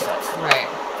length to it. Right.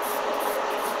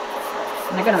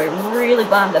 And they're going to be really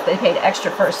bummed that they paid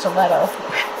extra for a stiletto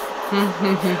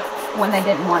when they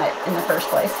didn't want it in the first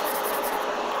place.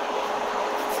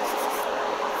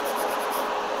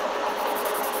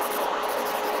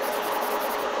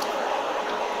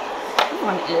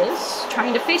 One is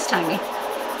trying to FaceTime me.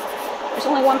 There's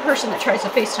only one person that tries to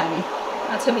FaceTime me.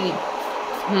 That's Habib.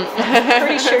 I'm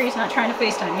pretty sure he's not trying to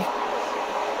FaceTime me.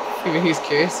 Maybe he's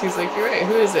curious. He's like, you're right.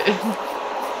 Who is it?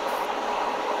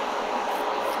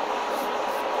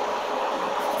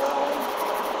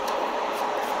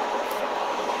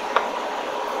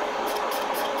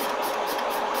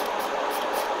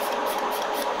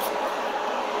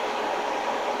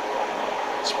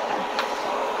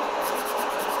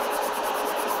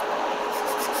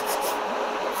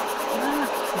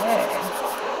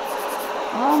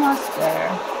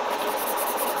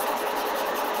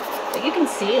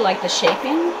 see, like the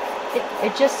shaping,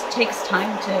 it just takes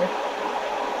time to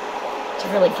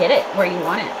really get it where you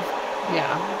want it.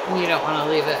 Yeah, and you don't want to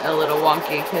leave it a little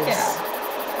wonky, because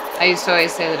I used to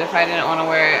always say that if I didn't want to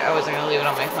wear it, I wasn't going to leave it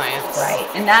on my clients. Right,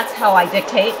 and that's how I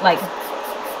dictate, like,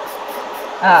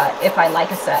 if I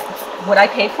like a set. Would I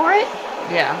pay for it?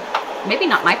 Yeah. Maybe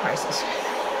not my prices.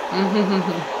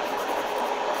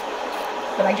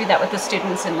 But I do that with the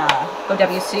students in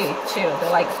OWC too.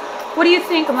 They're like, what do you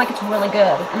think? I'm like, it's really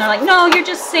good. And they're like, no, you're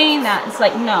just saying that. It's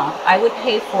like, no, I would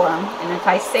pay for them. And if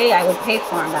I say I would pay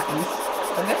for them, that means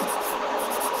they're good.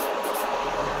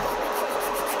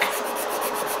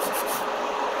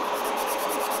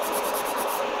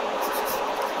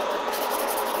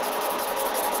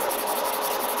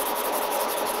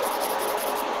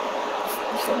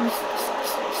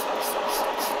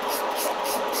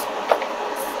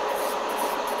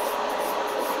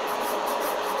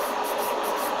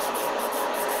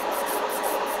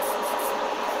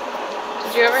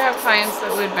 Did you ever have clients that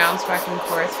would bounce back and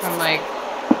forth from like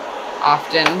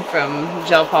often from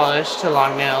gel polish to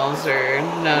long nails or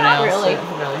no Not nails? really.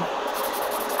 Really?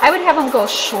 I would have them go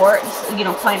short, you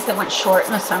know, clients that went short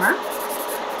in the summer.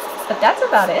 But that's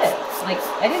about it. Like,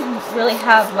 I didn't really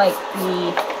have like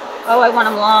the, oh, I want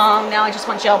them long, now I just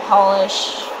want gel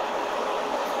polish.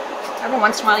 Every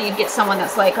once in a while you'd get someone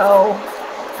that's like, oh,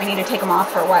 I need to take them off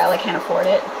for a while, I can't afford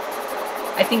it.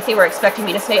 I think they were expecting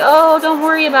me to say, oh, don't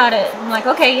worry about it. I'm like,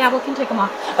 okay, yeah, we can take them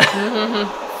off.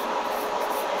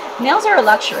 Nails are a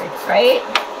luxury, right?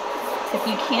 If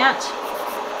you can't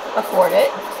afford it,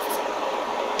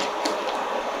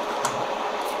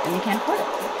 then you can't afford it.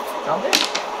 It's all good.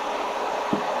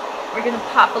 We're going to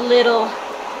pop a little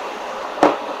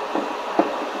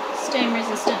stain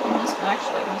resistant in this.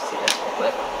 Actually, let me see this real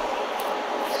quick.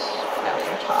 That was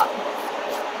your top. Get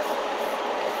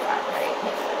that right.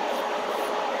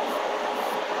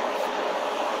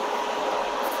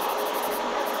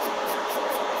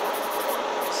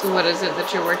 So what is it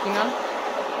that you're working on?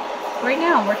 Right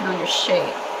now I'm working on your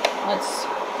shape. Let's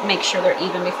make sure they're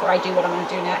even before I do what I'm going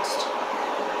to do next.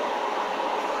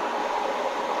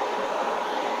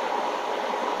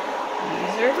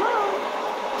 These are home.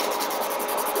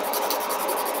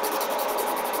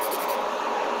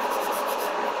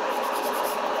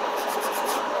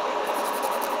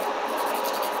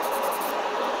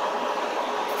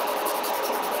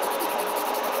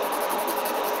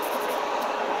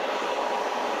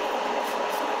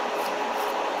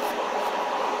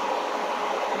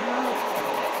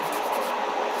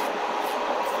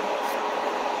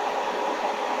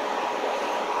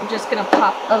 I'm just going to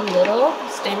pop a little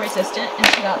stain resistant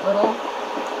into that little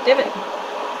divot.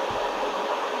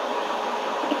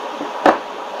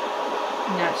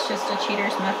 And that's just a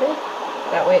cheater's method.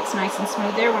 That way it's nice and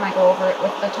smooth there when I go over it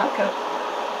with the top coat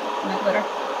and the glitter.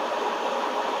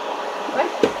 Okay,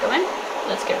 go in.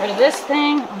 Let's get rid of this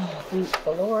thing. Oh, thank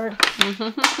the Lord.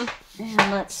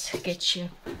 And let's get you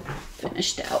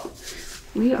finished out.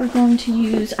 We are going to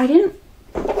use, I didn't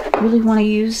really want to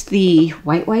use the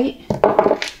white.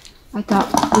 I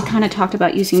thought we kind of talked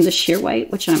about using the sheer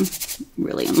white, which I'm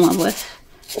really in love with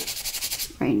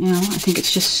right now. I think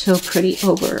it's just so pretty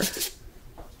over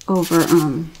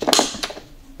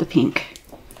the pink.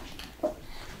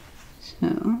 So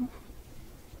I'm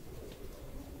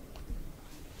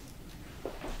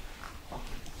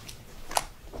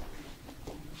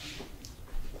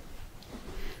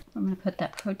going to put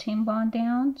that protein bond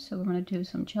down. So we're going to do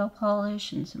some gel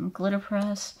polish and some glitter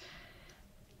press.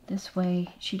 This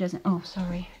way she doesn't, oh,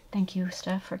 sorry. Thank you,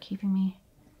 Steph, for keeping me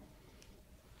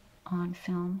on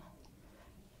film.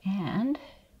 And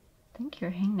I think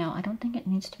your hangnail, I don't think it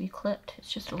needs to be clipped. It's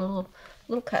just a little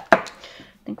cut. I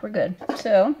think we're good.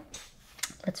 So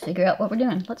let's figure out what we're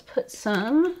doing. Let's put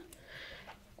some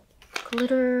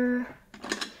glitter.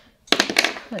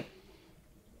 Put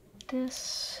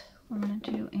this, I'm gonna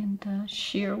do in the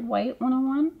sheer white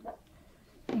 101.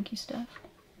 Thank you, Steph.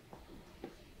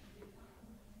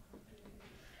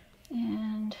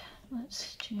 And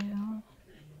let's do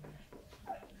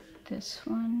this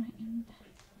one in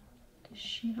the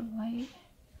sheer white.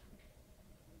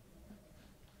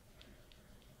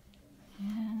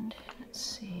 And let's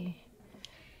see,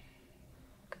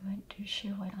 go ahead and do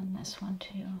sheer white on this one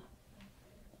too.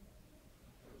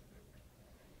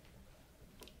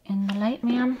 In the light,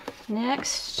 ma'am.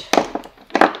 Next,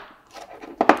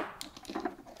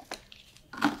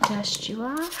 dust you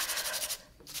off.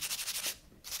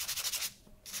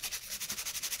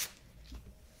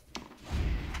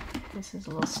 This is a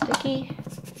little sticky.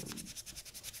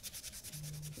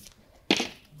 Just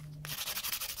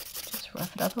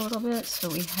rough it up a little bit so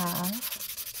we have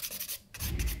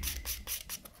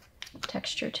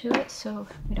texture to it so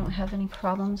we don't have any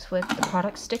problems with the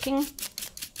product sticking.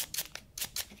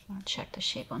 I'll check the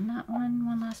shape on that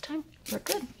one last time. We're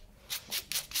good.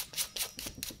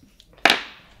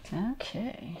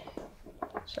 Okay.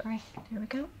 Sorry, there we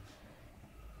go.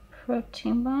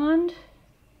 Protein bond.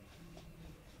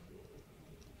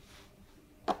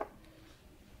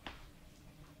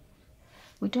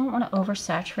 We don't want to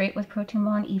oversaturate with protein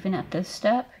bond even at this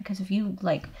step, because if you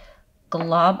like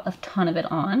glob a ton of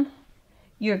it on,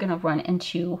 you're going to run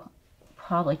into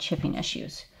probably chipping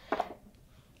issues.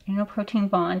 You know, protein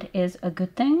bond is a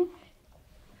good thing,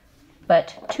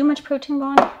 but too much protein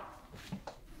bond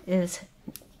is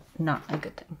not a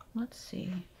good thing. Let's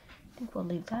see. I think we'll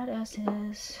leave that as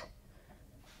is.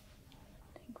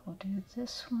 I think we'll do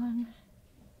this one.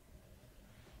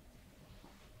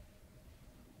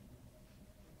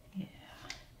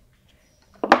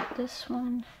 This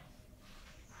one.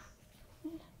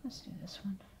 Let's do this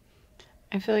one.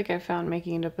 I feel like I found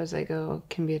making it up as I go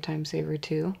can be a time saver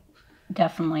too.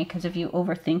 Definitely, because if you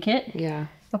overthink it, yeah,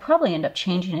 you'll probably end up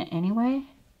changing it anyway.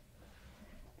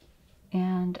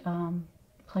 And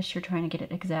plus you're trying to get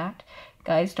it exact.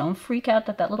 Guys, don't freak out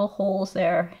that that little hole's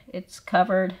there. It's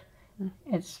covered.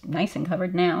 It's nice and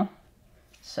covered now.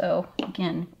 So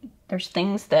again, there's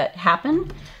things that happen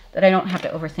that I don't have to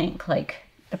overthink, like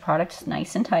the product's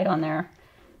nice and tight on there.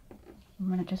 I'm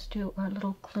gonna just do our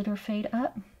little glitter fade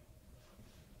up.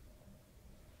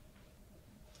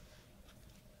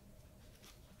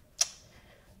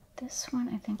 This one,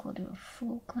 I think we'll do a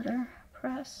full glitter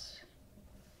press.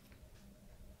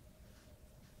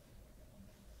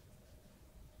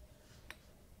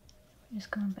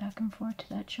 Just going back and forth to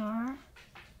that jar.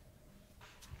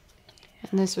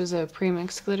 And this was a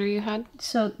premix glitter you had?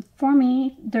 So for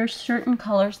me, there's certain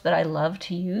colors that I love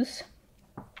to use,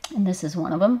 and this is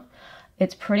one of them.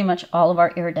 It's pretty much all of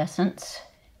our iridescents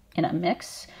in a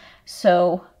mix.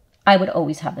 So I would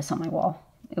always have this on my wall.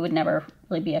 It would never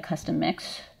really be a custom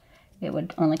mix. It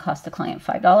would only cost the client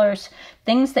 $5.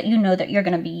 Things that you know that you're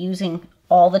going to be using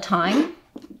all the time,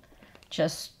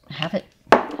 just have it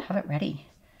ready.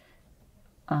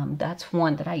 That's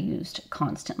one that I used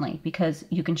constantly because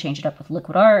you can change it up with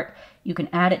liquid art. You can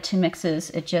add it to mixes.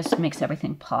 It just makes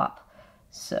everything pop.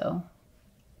 So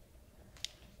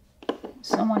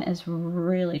someone is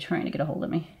really trying to get a hold of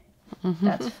me.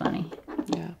 That's funny.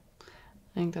 Yeah.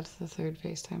 I think that's the third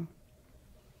FaceTime.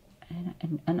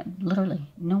 And literally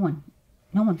no one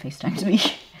FaceTimes me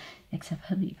except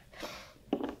Habib.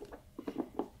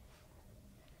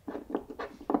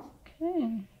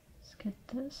 Okay, let's get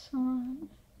this on.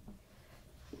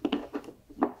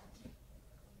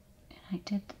 I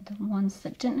did the ones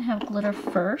that didn't have glitter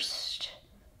first.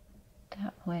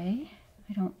 That way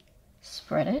I don't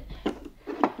spread it.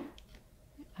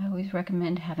 I always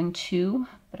recommend having two,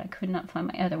 but I could not find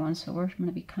my other one, so we're going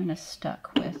to be kind of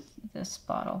stuck with this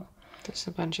bottle. There's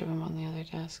a bunch of them on the other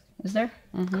desk. Is there?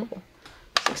 Cool.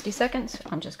 60 seconds.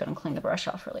 I'm just going to clean the brush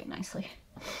off really nicely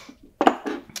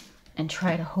and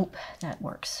try to hope that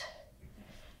works.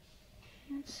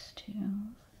 Let's do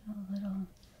a little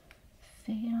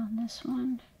fade on this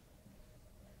one.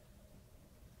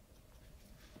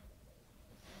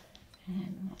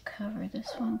 And we'll cover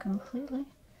this one completely.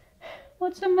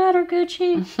 What's the matter,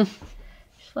 Gucci?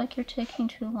 Just like you're taking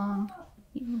too long.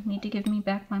 You need to give me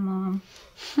back my mom.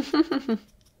 And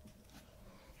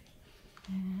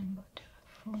we'll do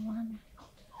a full one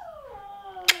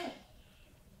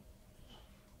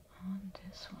on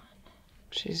this one.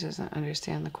 She doesn't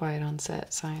understand the quiet on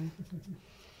set sign.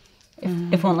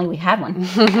 If only we had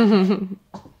one.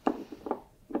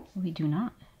 We do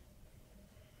not.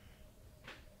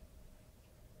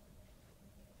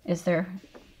 Is there...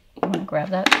 You want to grab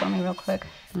that for me real quick?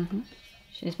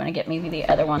 She's going to get me the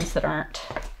other ones that aren't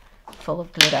full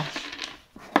of glitter.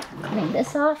 Clean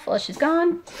this off while she's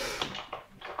gone.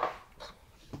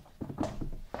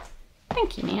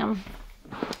 Thank you, ma'am.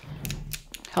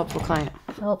 Helpful client.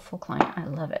 Helpful client. I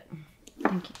love it.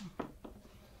 Thank you.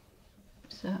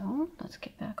 So let's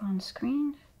get back on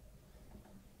screen.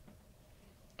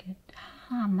 Good.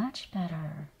 Ah, much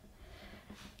better.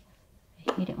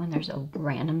 I hate it when there's a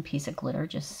random piece of glitter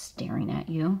just staring at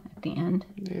you at the end.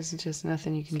 There's just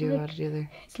nothing you can do about it either.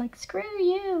 It's like, screw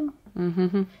you.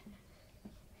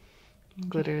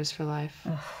 Glitter is for life.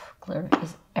 Ugh, glitter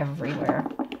is everywhere.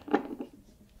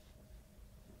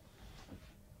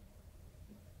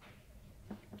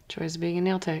 Joys of being a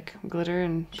nail tech. Glitter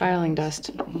and filing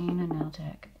dust. Being a nail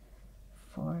tech,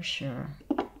 for sure.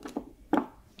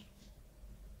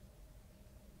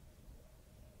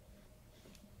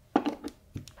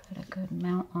 Good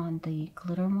amount on the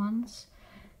glitter ones.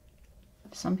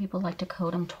 Some people like to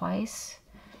coat them twice.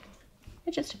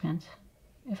 It just depends.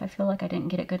 If I feel like I didn't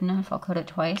get it good enough, I'll coat it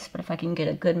twice. But if I can get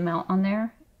a good melt on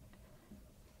there,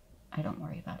 I don't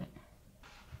worry about it.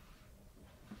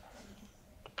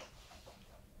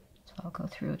 So I'll go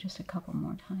through just a couple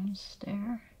more times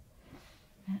there.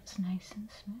 That's nice and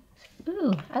smooth.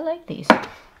 Ooh, I like these.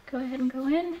 Go ahead and go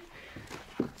in.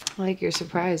 I like your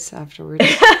surprise afterwards.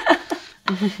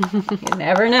 You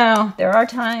never know. There are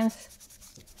times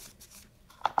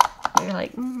you're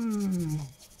like,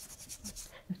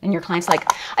 And your client's like,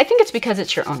 I think it's because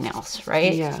it's your own nails,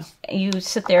 right? Yeah. You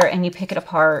sit there and you pick it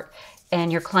apart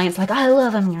and your client's like, I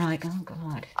love them. And you're like, oh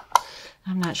God,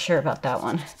 I'm not sure about that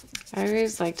one. I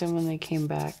always liked them when they came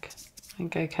back. I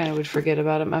think I kind of would forget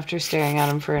about them after staring at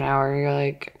them for an hour. You're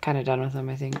like kind of done with them,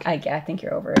 I think. I think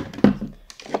you're over it.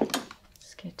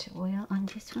 Let's get to oil on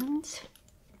this ones.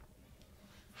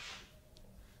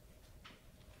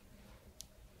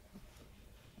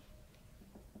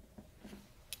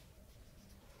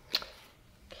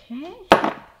 Okay,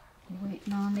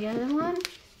 waiting on the other one.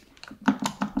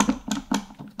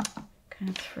 Kind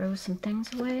of throw some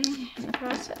things away in the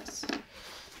process.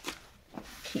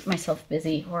 Keep myself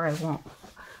busy or I won't.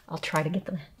 I'll try to get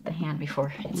the hand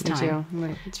before it's time. Me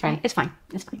too. It's fine. It's fine.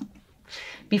 It's fine.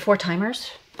 Before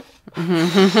timers,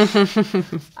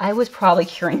 I was probably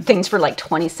curing things for like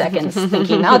 20 seconds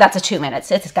thinking, oh, that's a 2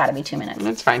 minutes. It's got to be 2 minutes.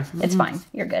 That's fine. It's fine.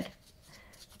 You're good.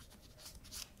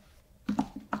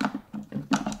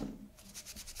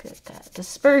 Get that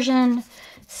dispersion,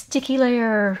 sticky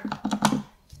layer,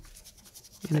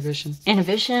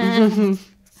 inhibition,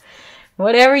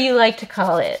 whatever you like to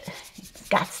call it. It's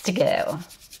got to go.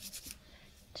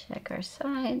 Check our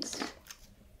sides.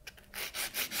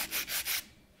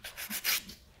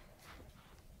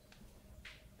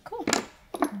 Cool.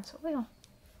 That's oil.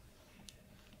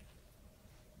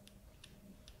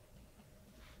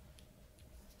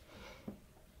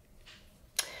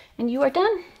 And you are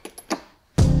done.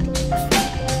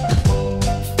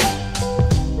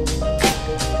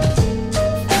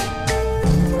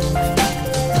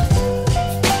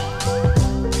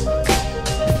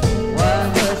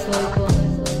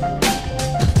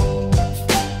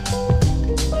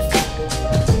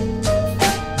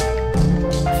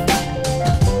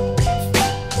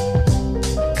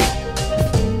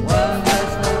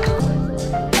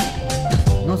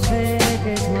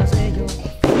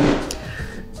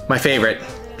 My favorite.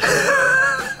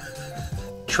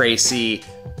 Tracey,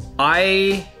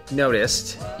 I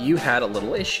noticed you had a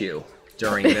little issue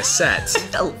during this set.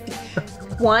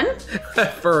 One?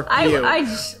 For a few.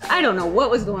 I don't know what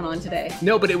was going on today.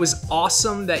 No, but it was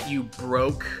awesome that you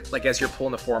broke, like as you're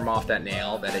pulling the form off that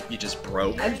nail, that you just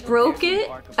broke. I broke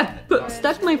it. I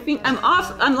stuck my finger. I'm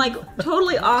off. I'm like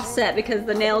totally offset because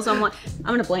the nail's on one.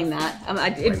 I'm gonna blame that.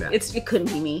 It couldn't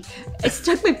be me. I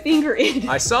stuck my finger in.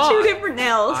 I saw two different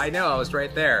nails. I know. I was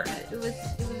right there. It was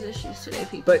issues today,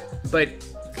 people. But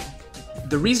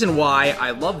the reason why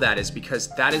I love that is because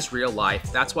that is real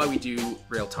life. That's why we do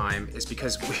real time, is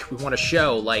because we want to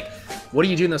show, like, what do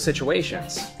you do in those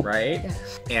situations, right?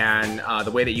 Yeah. And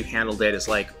the way that you handled it is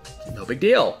like, no big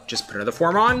deal. Just put another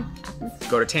form on,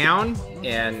 go to town,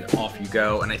 and off you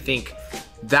go. And I think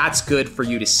that's good for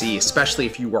you to see, especially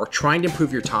if you are trying to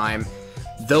improve your time.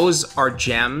 Those are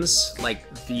gems,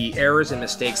 like the errors and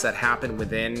mistakes that happen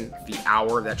within the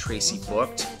hour that Tracey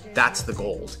booked. That's the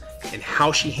gold. And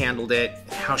how she handled it,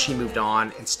 how she moved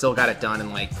on, and still got it done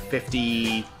in like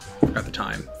 50 at the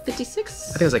time. 56?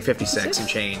 I think it was like 56 and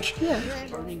change. Yeah.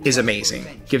 Is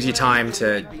amazing. Gives you time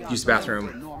to use the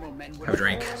bathroom, have a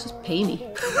drink. Just pay me.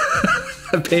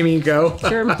 Pay me and go.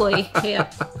 Your employee.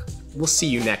 Yeah. We'll see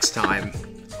you next time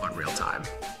on Real Time.